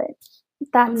toilet.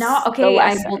 That's not okay.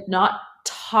 I will not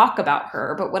talk about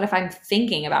her. But what if I'm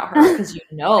thinking about her? Because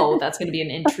that's going to be an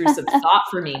intrusive thought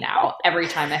for me now every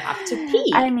time I have to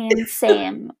pee. I mean,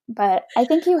 same. But I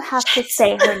think you have to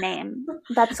say her name.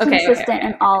 That's consistent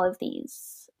in all of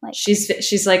these. Like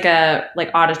she's like a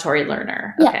auditory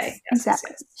learner. Yes, okay. Yes,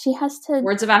 exactly. yes. She has to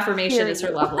words of affirmation is her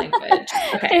love language.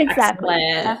 Okay. Exactly.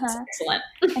 Excellent. Excellent.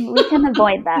 And we can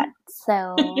avoid that.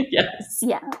 So yes.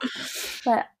 Yeah.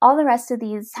 But all the rest of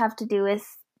these have to do with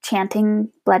chanting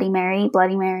Bloody Mary,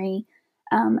 Bloody Mary,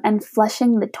 and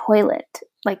flushing the toilet,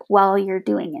 like while you're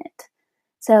doing it.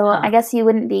 So I guess you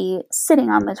wouldn't be sitting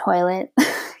on the toilet.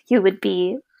 You would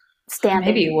be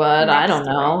standing. Maybe you would. I don't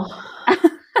know.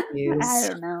 I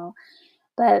don't know.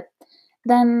 But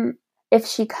then if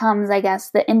she comes, I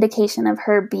guess the indication of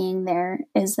her being there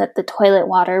is that the toilet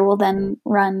water will then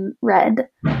run red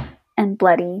and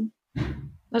bloody.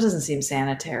 That doesn't seem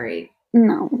sanitary.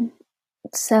 No.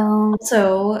 So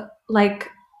like,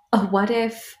 what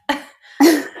if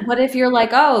you're like,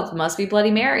 oh, it must be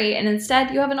Bloody Mary, and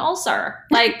instead you have an ulcer?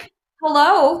 Like,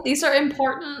 hello, these are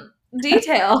important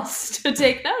details to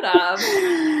take note of.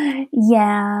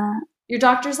 Yeah. Your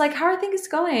doctor's like, how are things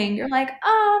going? You're like,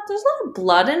 there's a lot of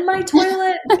blood in my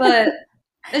toilet, but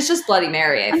it's just Bloody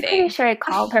Mary, I think. I'm pretty sure I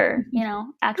called her,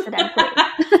 accidentally.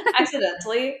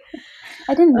 Accidentally?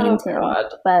 I didn't mean to. God.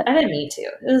 But I didn't mean to.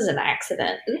 It was an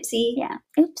accident. Oopsie. Yeah.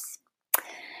 Oops.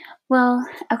 Well,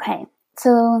 okay.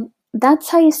 So that's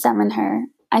how you summon her.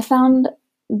 I found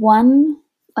one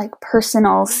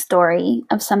personal story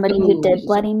of somebody who did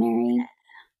Bloody Mary.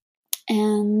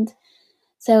 And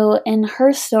so in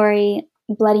her story,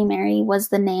 Bloody Mary was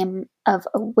the name of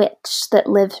a witch that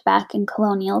lived back in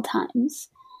colonial times.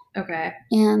 Okay.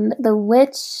 And the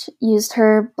witch used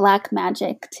her black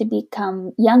magic to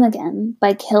become young again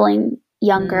by killing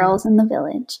young girls in the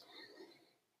village.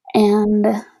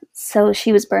 And so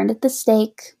she was burned at the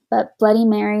stake, but Bloody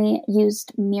Mary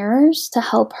used mirrors to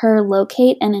help her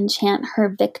locate and enchant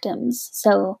her victims.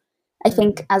 So I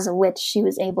think as a witch, she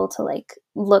was able to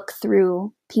look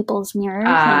through people's mirrors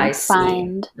and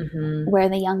find where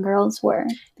the young girls were.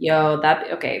 Yo,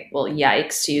 okay. Well,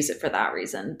 yikes to use it for that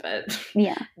reason, but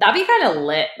yeah, that'd be kind of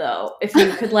lit though. If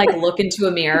you could look into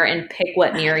a mirror and pick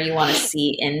what mirror you want to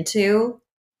see into.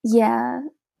 Yeah.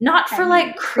 Not for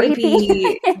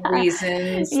creepy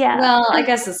reasons. Yeah. Well, I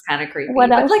guess it's kind of creepy.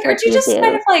 What else aren't you just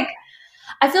kind of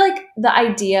I feel like the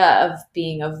idea of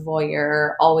being a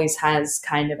voyeur always has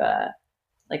kind of a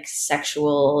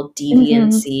sexual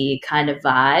deviancy kind of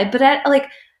vibe. But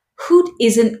who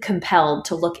isn't compelled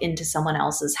to look into someone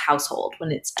else's household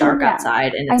when it's dark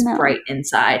outside and it's bright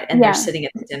inside and they're sitting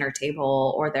at the dinner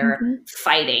table or they're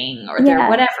fighting or they're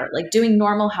whatever, doing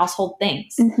normal household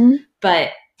things.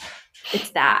 But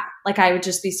it's that. I would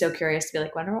just be so curious to be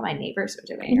wonder what my neighbors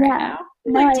are doing right now.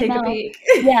 No, take a peek.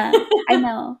 Yeah, I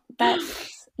know.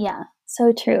 That's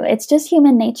so true. It's just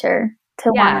human nature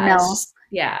to want to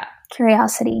know.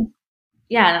 Curiosity.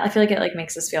 Yeah, and I feel like it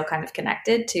makes us feel kind of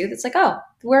connected too. That's oh,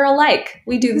 we're alike.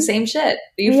 We do the same shit.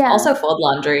 You also fold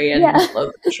laundry and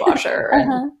load the dishwasher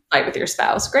and fight with your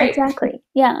spouse. Great. Exactly.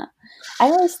 Yeah. I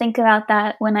always think about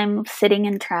that when I'm sitting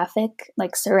in traffic,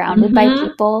 surrounded by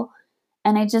people.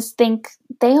 And I just think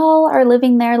they all are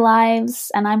living their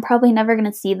lives and I'm probably never going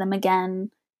to see them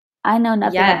again. I know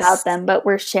nothing about them, but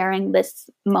we're sharing this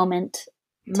moment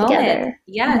together.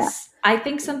 Yes. Yeah. I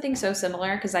think something so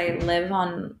similar because I live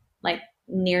on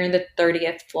near the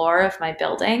 30th floor of my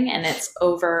building and it's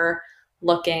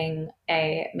overlooking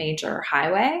a major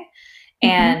highway.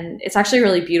 And it's actually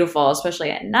really beautiful,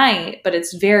 especially at night, but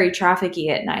it's very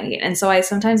trafficy at night. And so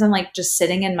sometimes I'm just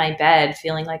sitting in my bed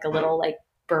feeling like a little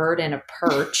bird in a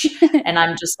perch and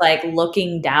I'm just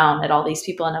looking down at all these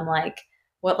people and I'm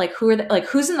what who are they,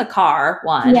 who's in the car,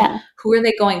 one, who are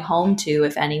they going home to,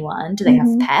 if anyone? Do they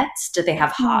have pets? Do they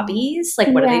have hobbies?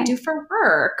 What do they do for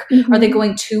work? Are they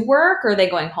going to work? Are they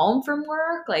going home from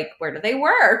work? Where do they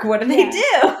work? What do they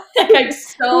do? I'm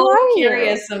so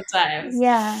curious sometimes.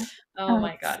 Oh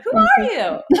my God, who are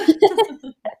you?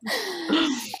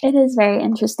 It is very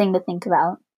interesting to think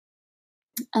about.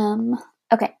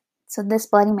 Okay, so this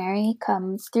Bloody Mary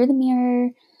comes through the mirror.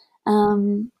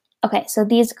 Okay, so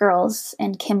these girls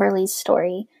in Kimberly's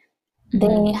story,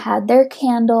 they had their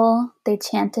candle, they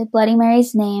chanted Bloody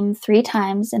Mary's name 3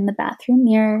 times in the bathroom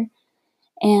mirror,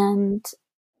 and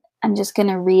I'm just going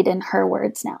to read in her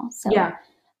words now. So,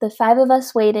 the 5 of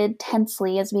us waited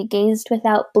tensely as we gazed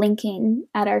without blinking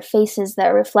at our faces that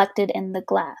reflected in the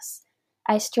glass.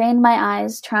 I strained my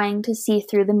eyes, trying to see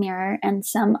through the mirror and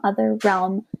some other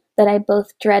realm that I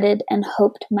both dreaded and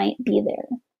hoped might be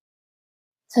there.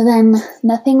 So then,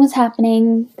 nothing was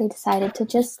happening. They decided to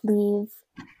just leave.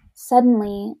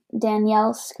 Suddenly,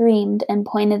 Danielle screamed and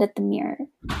pointed at the mirror.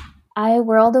 I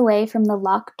whirled away from the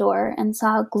locked door and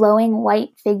saw a glowing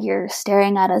white figure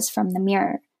staring at us from the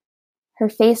mirror. Her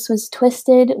face was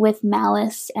twisted with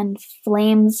malice, and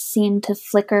flames seemed to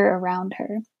flicker around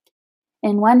her.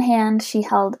 In one hand, she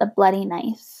held a bloody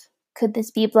knife. Could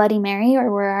this be Bloody Mary, or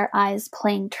were our eyes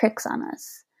playing tricks on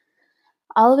us?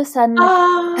 All of a sudden,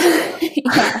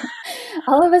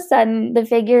 the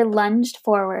figure lunged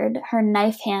forward, her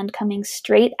knife hand coming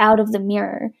straight out of the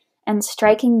mirror and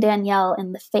striking Danielle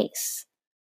in the face.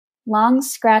 Long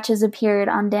scratches appeared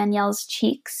on Danielle's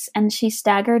cheeks, and she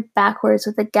staggered backwards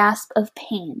with a gasp of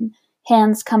pain,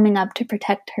 hands coming up to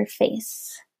protect her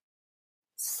face.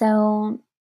 So...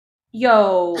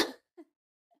 Yo,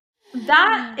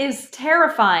 that is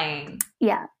terrifying.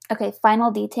 Yeah. Okay, final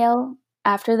detail.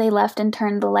 After they left and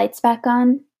turned the lights back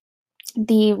on,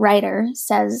 the writer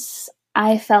says,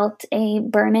 I felt a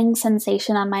burning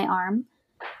sensation on my arm.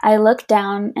 I looked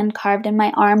down, and carved in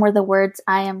my arm were the words,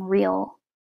 I am real.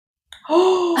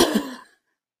 I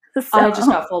just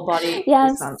got full body.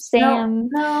 Yes, Sam.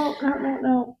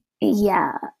 No.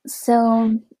 Yeah.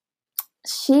 So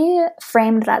she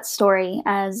framed that story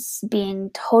as being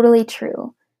totally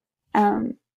true. I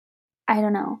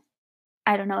don't know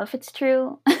if it's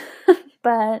true,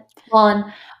 but... Well,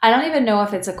 and I don't even know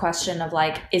if it's a question of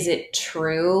like, is it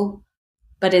true?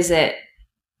 But did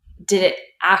it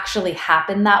actually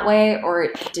happen that way, or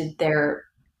do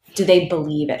they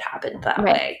believe it happened that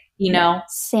way? You know?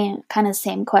 Same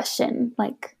question,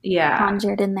 like, yeah,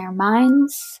 conjured in their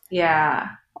minds. Yeah.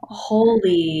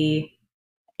 Holy.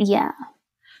 Yeah.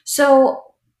 So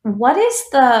what is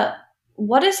the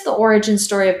origin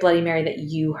story of Bloody Mary that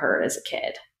you heard as a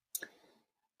kid?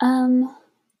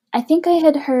 I think I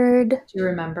had heard... Do you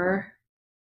remember?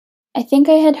 I think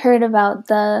I had heard about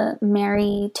the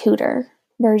Mary Tudor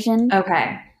version.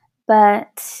 Okay.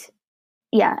 But,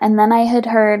 yeah, and then I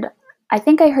heard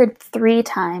 3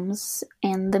 times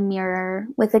in the mirror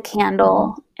with a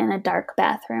candle in a dark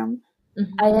bathroom.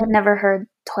 Mm-hmm. I had never heard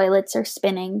toilets or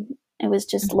spinning. It was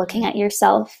just looking at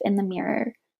yourself in the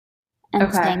mirror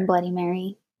and saying Bloody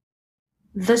Mary.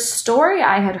 The story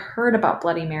I had heard about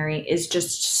Bloody Mary is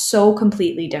just so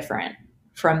completely different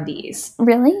from these.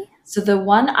 Really? So the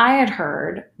one I had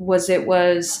heard was it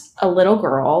was a little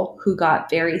girl who got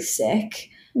very sick,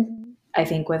 I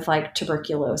think with like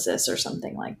tuberculosis or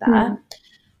something like that,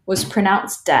 was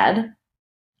pronounced dead,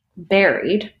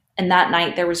 buried, and that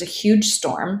night there was a huge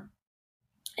storm.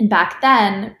 And back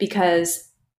then, because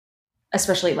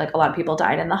especially like a lot of people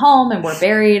died in the home and were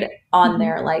buried on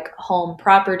their like home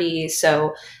property.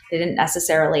 So they didn't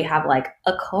necessarily have like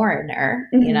a coroner,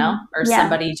 you know, or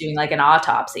somebody doing like an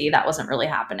autopsy. That wasn't really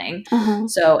happening.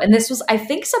 So, and this was, I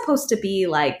think, supposed to be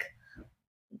like,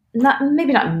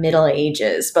 maybe not Middle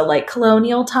Ages, but like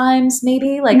colonial times,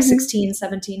 maybe like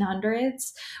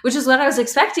 1700s, which is what I was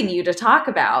expecting you to talk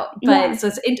about. But so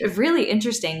it's really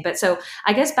interesting. But so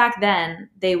I guess back then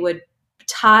they would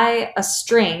tie a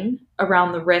string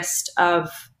around the wrist of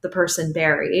the person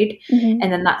buried, and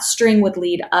then that string would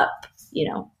lead up,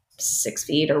 6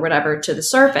 feet or whatever to the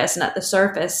surface, and at the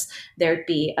surface there'd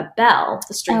be a bell.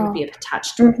 The string would be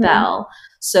attached to a bell,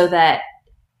 so that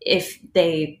if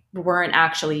they weren't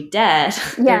actually dead,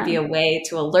 there'd be a way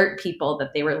to alert people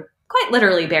that they were quite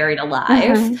literally buried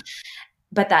alive.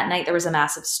 But that night there was a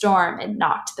massive storm and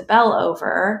knocked the bell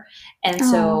over, and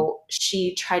so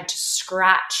she tried to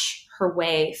scratch her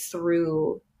way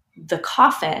through the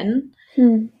coffin,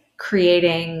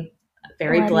 creating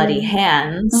very bloody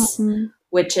hands,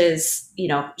 which is,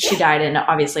 she died in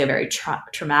obviously a very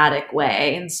traumatic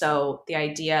way. And so the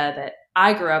idea that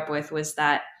I grew up with was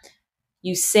that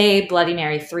you say Bloody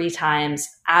Mary 3 times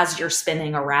as you're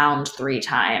spinning around 3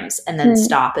 times, and then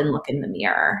stop and look in the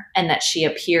mirror, and that she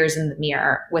appears in the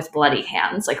mirror with bloody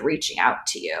hands, like reaching out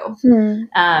to you.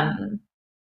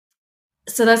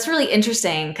 So that's really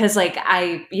interesting because, like,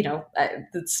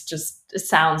 it's just, it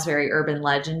sounds very urban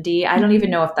legendy. I don't even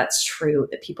know if that's true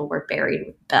that people were buried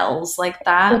with bells like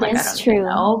that. It like, is I don't true. Even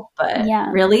know, but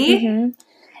really?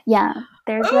 Yeah.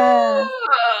 There's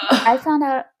I found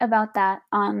out about that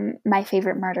on My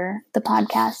Favorite Murder, the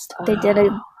podcast. They did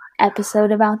an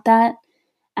episode about that.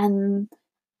 And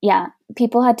yeah,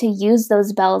 people had to use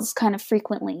those bells kind of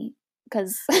frequently.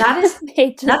 Because that's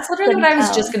literally what I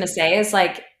was just going to say is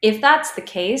like, if that's the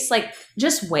case, like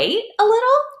just wait a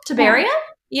little to bury him,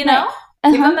 you know,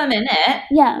 give him a minute.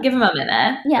 Yeah. Give him a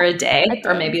minute or a day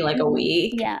or maybe like a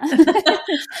week. Yeah.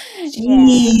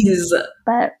 Jeez.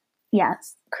 But yeah,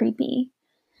 it's creepy.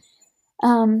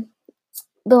 The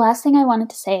last thing I wanted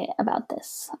to say about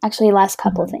this, actually last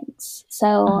couple things.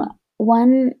 So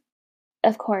one,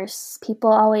 of course,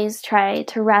 people always try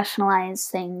to rationalize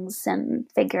things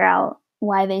and figure out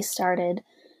why they started.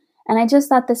 And I just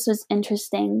thought this was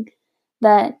interesting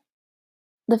that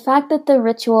the fact that the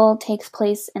ritual takes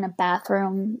place in a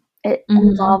bathroom, it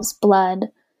involves blood,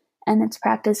 and it's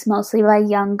practiced mostly by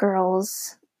young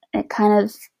girls, it kind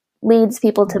of leads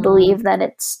people to believe that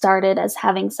it started as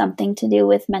having something to do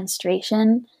with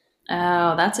menstruation.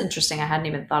 Oh, that's interesting. I hadn't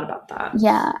even thought about that.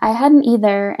 Yeah, I hadn't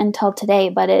either until today,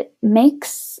 but it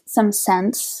makes some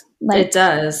sense. Like, it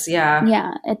does, yeah.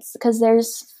 Yeah, it's because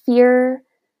there's fear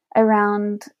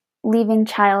around leaving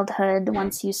childhood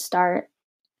once you start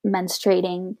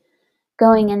menstruating,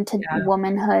 going into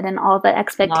womanhood and all the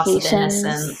expectations. Loss of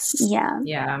innocence.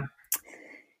 Yeah.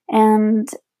 And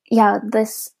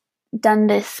this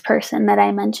Dundas person that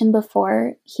I mentioned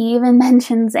before, he even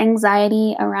mentions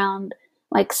anxiety around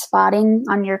like spotting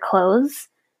on your clothes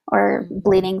or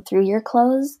bleeding through your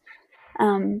clothes.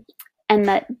 And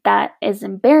that is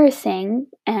embarrassing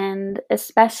and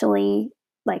especially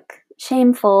like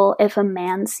shameful if a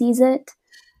man sees it,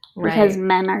 because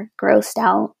men are grossed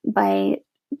out by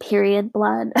period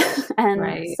blood.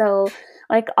 And so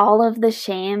like all of the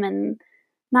shame and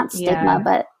not stigma,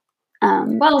 but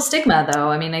stigma though.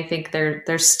 I mean, I think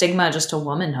there's stigma just to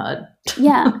womanhood.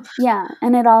 Yeah.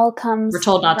 And it all comes we're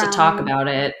told not to talk about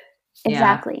it.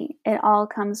 Exactly. Yeah. It all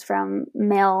comes from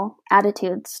male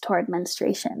attitudes toward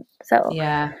menstruation. So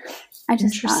I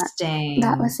just thought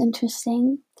that was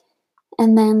interesting.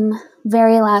 And then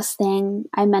very last thing,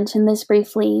 I mentioned this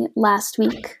briefly last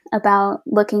week about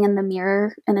looking in the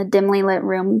mirror in a dimly lit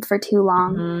room for too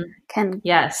long can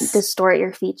distort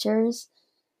your features.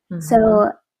 So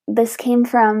this came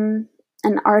from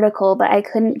an article, but I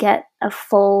couldn't get a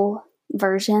full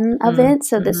version of it.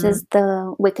 So this is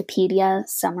the Wikipedia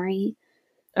summary.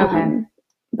 Okay.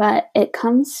 But it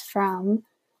comes from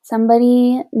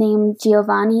somebody named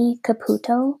Giovanni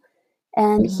Caputo,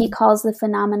 and he calls the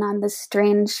phenomenon the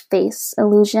strange face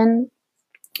illusion,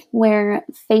 where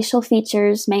facial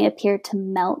features may appear to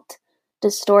melt,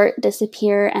 distort,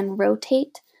 disappear, and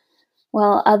rotate,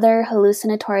 while other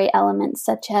hallucinatory elements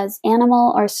such as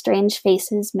animal or strange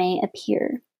faces may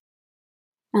appear.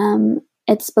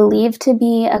 It's believed to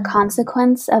be a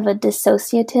consequence of a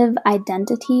dissociative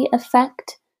identity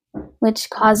effect, which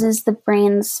causes the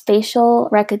brain's facial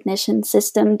recognition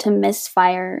system to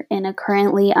misfire in a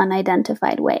currently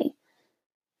unidentified way.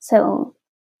 So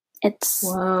it's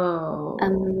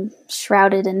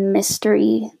shrouded in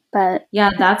mystery, but...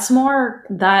 Yeah,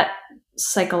 that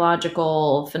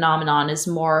psychological phenomenon is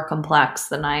more complex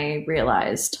than I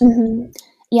realized.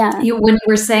 Yeah.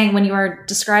 When you were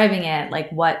describing it, like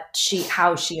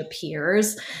how she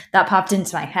appears, that popped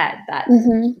into my head, that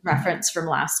reference from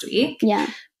last week. Yeah.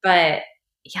 But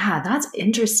yeah, that's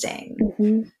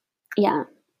interesting. Yeah.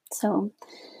 So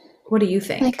what do you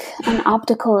think? Like an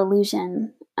optical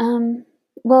illusion.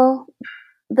 Well,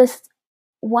 this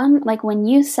one, like when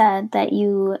you said that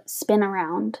you spin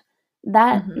around,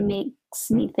 that makes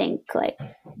me think like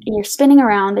you're spinning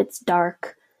around, it's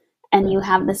dark, and you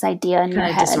have this idea in your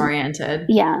head. Kind of disoriented.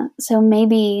 Yeah. So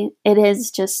maybe it is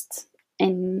just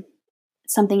in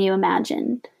something you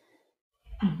imagine.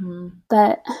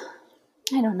 But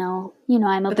I don't know.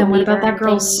 I'm a But then what about that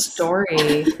girl's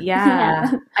story?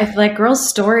 Yeah. I feel like girl's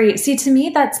story. See, to me,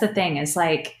 that's the thing is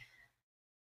like,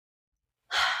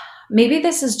 maybe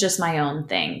this is just my own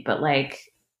thing, but like,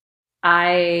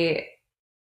 I'm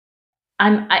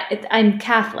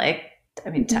Catholic. I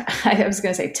mean, I was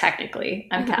going to say technically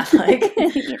I'm Catholic.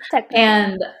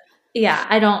 And yeah,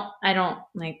 I don't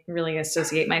like really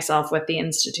associate myself with the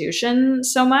institution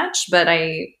so much, but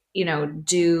I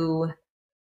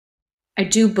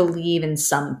do believe in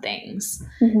some things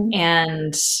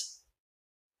and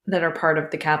that are part of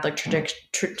the Catholic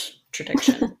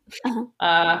tradition.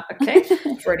 Okay.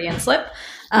 Freudian slip.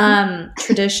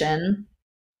 Tradition.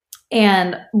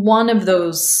 And one of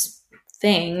those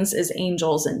things is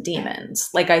angels and demons.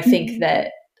 Like, I think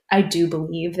that I do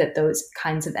believe that those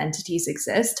kinds of entities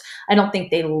exist. I don't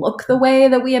think they look the way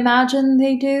that we imagine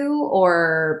they do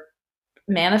or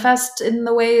manifest in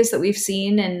the ways that we've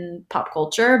seen in pop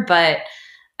culture, but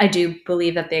I do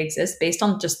believe that they exist based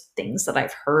on just things that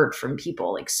I've heard from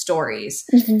people, like stories.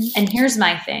 And here's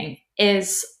my thing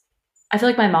is, I feel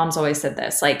like my mom's always said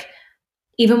this, like,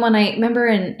 even when I remember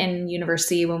in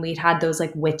university when we'd had those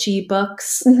like witchy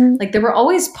books, like there were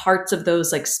always parts of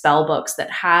those like spell books that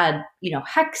had,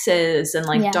 hexes and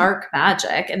like dark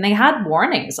magic, and they had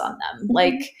warnings on them.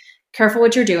 Like, careful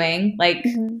what you're doing. Like,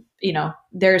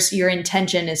 there's your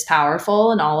intention is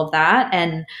powerful and all of that.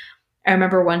 And I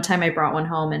remember one time I brought one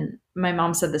home and my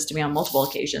mom said this to me on multiple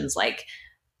occasions, like,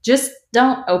 just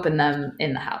don't open them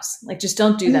in the house. Like, just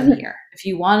don't do them here. If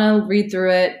you want to read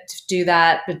through it, do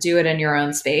that, but do it in your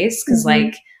own space. Cause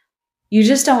like, you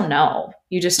just don't know.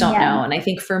 You just don't know. And I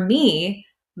think for me,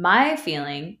 my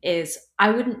feeling is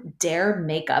I wouldn't dare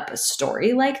make up a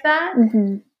story like that,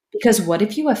 Mm-hmm. because what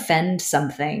if you offend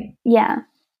something? Yeah.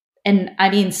 And I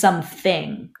mean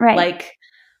something. Right. Like,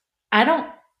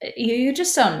 you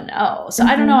just don't know. So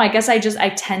I don't know. I guess I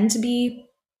tend to be,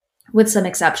 with some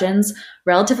exceptions,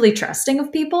 relatively trusting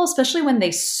of people, especially when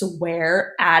they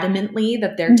swear adamantly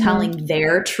that they're telling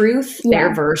their truth,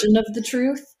 their version of the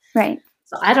truth. Right.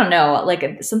 So I don't know,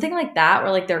 like something like that,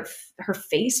 where like her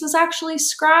face was actually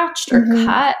scratched or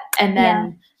cut, and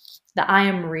then the I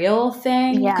am real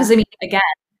thing. Because I mean, again,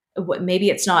 maybe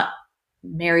it's not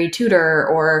Mary Tudor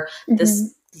or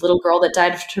this little girl that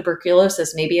died of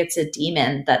tuberculosis. Maybe it's a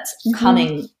demon that's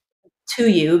coming to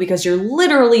you because you're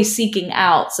literally seeking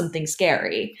out something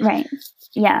scary. Right.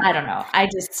 Yeah. I don't know. I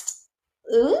just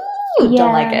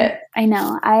don't like it. I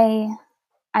know.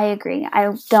 I agree.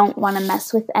 I don't want to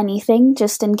mess with anything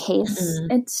just in case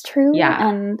it's true. Yeah.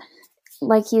 And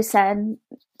like you said,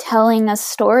 telling a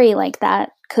story like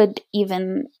that could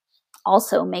even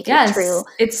also make it true.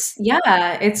 It's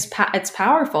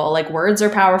powerful. Like, words are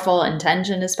powerful.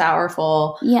 Intention is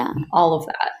powerful. Yeah. All of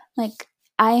that. Like,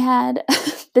 I had,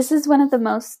 this is one of the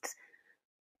most,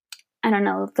 I don't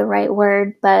know the right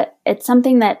word, but it's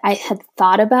something that I had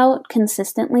thought about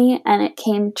consistently, and it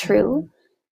came true,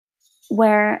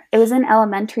 where it was in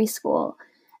elementary school.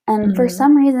 And for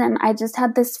some reason, I just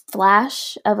had this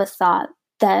flash of a thought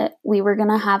that we were going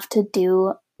to have to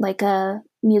do like a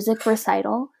music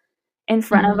recital in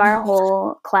front of our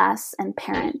whole class and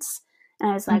parents. And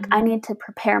I was like, I need to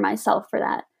prepare myself for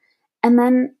that. And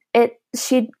then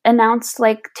she announced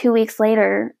like 2 weeks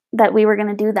later that we were going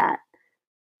to do that.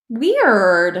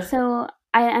 Weird. So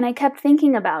I kept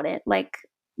thinking about it. Like,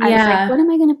 I was like, what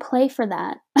am I going to play for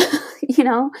that? You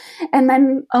know? And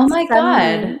then, oh my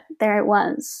God, there it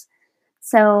was.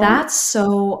 So that's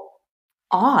so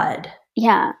odd.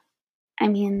 Yeah. I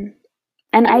mean,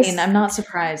 I'm not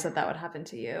surprised that would happen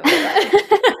to you.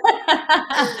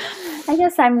 I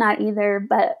guess I'm not either,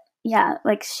 but yeah,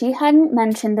 like, she hadn't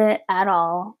mentioned it at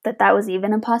all, that was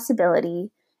even a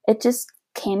possibility. It just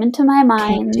came into my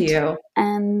mind. Came to you.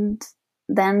 And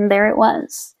then there it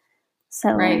was.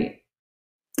 So, right.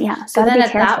 Yeah. So then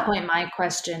at that point, my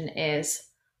question is,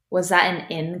 was that an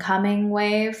incoming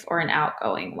wave or an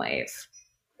outgoing wave?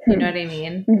 You know what I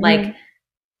mean? Like,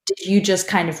 did you just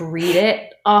kind of read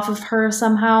it off of her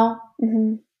somehow?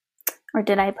 Or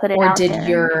did I put it out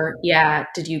there?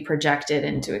 Did you project it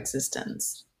into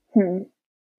existence?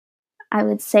 I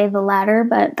would say the latter,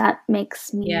 but that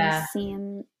makes me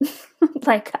seem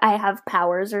like I have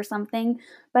powers or something.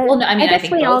 But well, no, I mean, I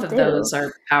think both of those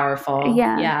are powerful.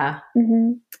 Yeah.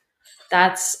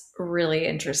 That's really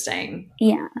interesting.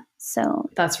 Yeah. So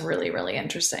that's really, really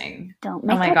interesting. Don't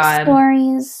make up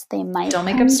stories. They might Don't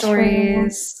make up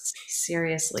stories. True.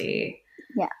 Seriously.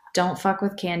 Yeah. Don't fuck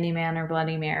with Candyman or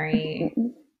Bloody Mary.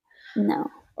 No.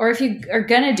 Or if you are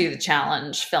going to do the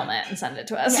challenge, film it and send it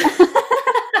to us. Yeah.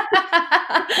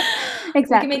 Exactly.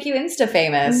 We can make you Insta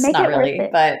famous. Not really,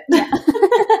 but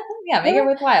make it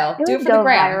worthwhile. Do it for the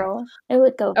gram. Viral. It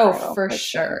would go viral. Oh, for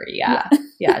sure. Yeah.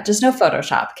 Just no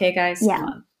Photoshop. Okay, guys? Yeah.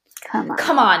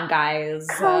 Come on, guys.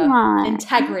 Come on.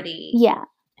 Integrity. Yeah.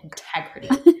 Integrity.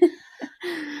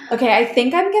 Okay, I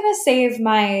think I'm going to save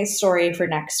my story for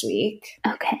next week.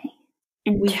 Okay.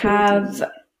 We have...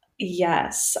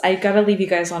 Yes, I got to leave you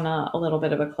guys on a little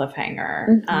bit of a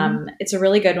cliffhanger. It's a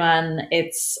really good one.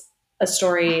 It's a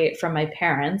story from my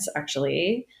parents,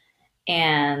 actually,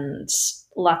 and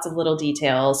lots of little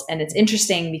details. And it's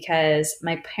interesting because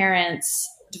my parents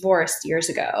divorced years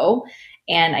ago,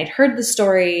 and I'd heard the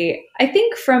story, I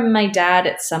think, from my dad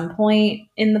at some point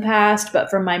in the past,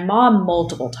 but from my mom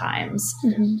multiple times.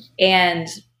 And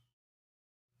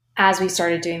as we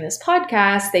started doing this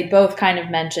podcast, they both kind of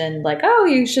mentioned like, oh,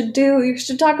 you should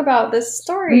talk about this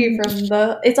story from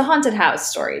it's a haunted house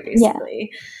story,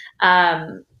 basically. Yeah.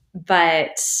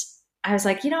 But I was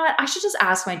like, you know what? I should just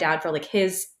ask my dad for like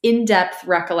his in-depth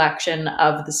recollection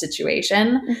of the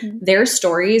situation. Their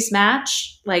stories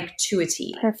match like to a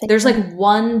T. Perfect. There's like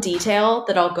one detail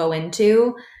that I'll go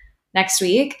into next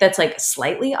week that's like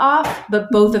slightly off,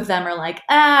 but both of them are like,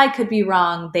 I could be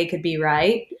wrong, they could be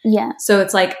right. Yeah. So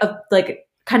it's like a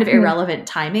kind of irrelevant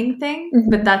timing thing,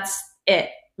 but that's it.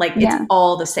 Like it's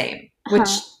all the same, which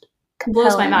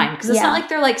blows my mind because it's not like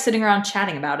they're like sitting around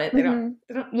chatting about it. They don't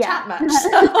chat much. So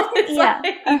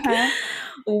it's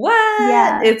what?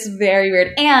 Yeah. It's very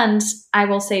weird. And I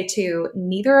will say too,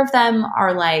 neither of them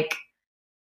are like,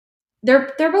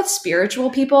 they're both spiritual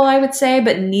people, I would say,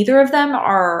 but neither of them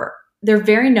they're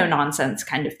very no nonsense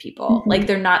kind of people. Like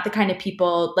they're not the kind of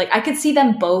people, like I could see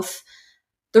them both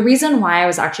the reason why I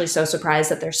was actually so surprised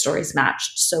that their stories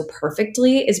matched so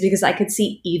perfectly is because I could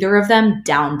see either of them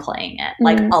downplaying it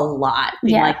like a lot.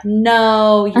 Being like,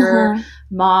 no, your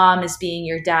mom is being,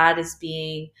 your dad is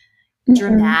being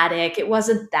dramatic. It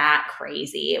wasn't that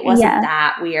crazy. It wasn't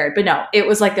that weird. But no, it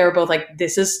was like they were both like,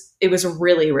 it was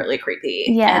really, really creepy.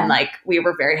 Yeah. And like we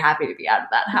were very happy to be out of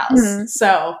that house.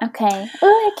 So okay.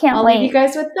 Oh, I can't I'll wait. leave you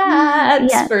guys with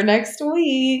that for next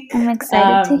week. I'm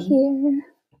excited to hear.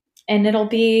 And it'll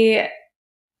be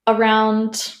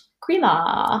around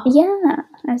Crema. Yeah.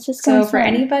 I was just so for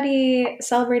anybody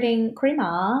celebrating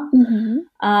Crema,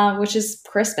 which is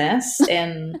Christmas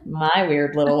in my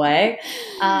weird little way,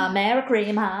 Merry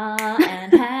Crema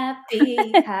and happy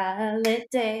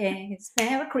holidays,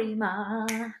 Merry Crema.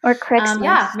 Or Christmas.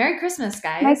 Yeah, Merry Christmas,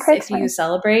 guys. Merry Christmas. If you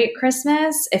celebrate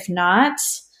Christmas, if not,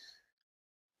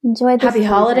 enjoy the happy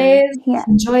holidays. Yeah.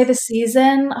 Enjoy the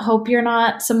season. Hope you're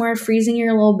not somewhere freezing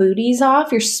your little booties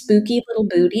off, your spooky little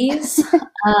booties.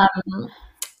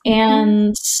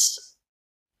 And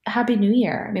happy New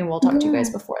Year. I mean, we'll talk to you guys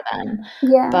before then.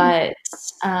 Yeah. But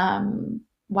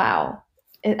wow.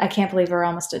 I can't believe we're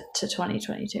almost to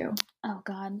 2022. Oh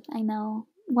God, I know.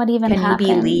 What even happened?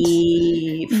 Can you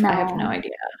believe? No, I have no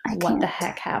idea what the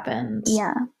heck happened.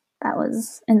 Yeah, that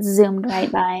was, it zoomed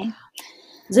right by.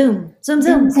 Zoom.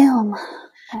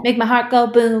 Make my heart go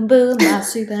boom, boom, my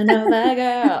supernova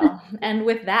girl. And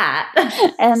with that,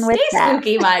 stay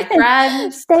spooky, my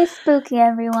friend. Stay spooky,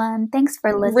 everyone. Thanks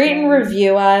for listening. Rate and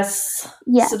review us.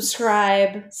 Yes.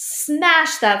 Subscribe.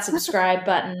 Smash that subscribe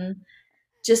button.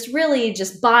 Just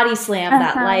body slam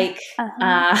that like.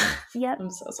 Yep. I'm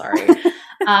so sorry.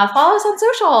 Follow us on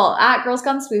social at Girls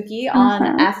Gone Spooky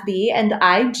on FB and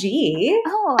IG.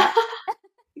 Oh.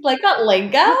 Like that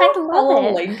lingo? I love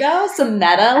it. Lingo? Some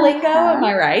meta lingo, am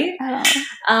I right?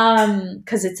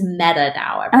 Because it's meta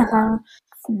now, everyone.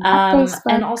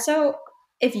 And also,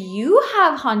 if you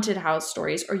have haunted house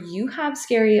stories or you have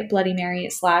scary Bloody Mary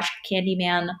 /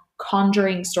 Candyman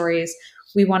conjuring stories,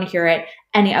 we want to hear it.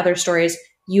 Any other stories,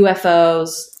 UFOs,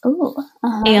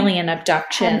 alien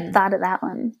abduction. I hadn't thought of that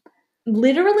one.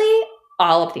 Literally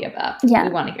all of the above. Yeah.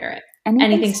 We want to hear it.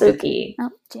 Anything spooky. Oh,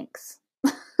 jinx.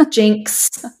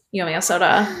 Jinx. You owe me a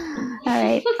soda. All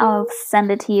right. I'll send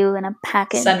it to you in a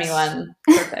package. Send me one.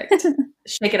 Perfect.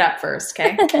 Shake it up first,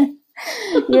 okay?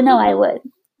 You know I would.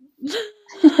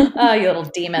 Oh, you little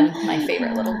demon. My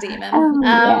favorite little demon.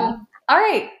 All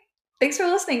right. Thanks for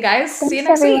listening, guys. See you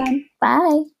next week.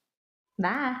 Bye.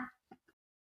 Bye.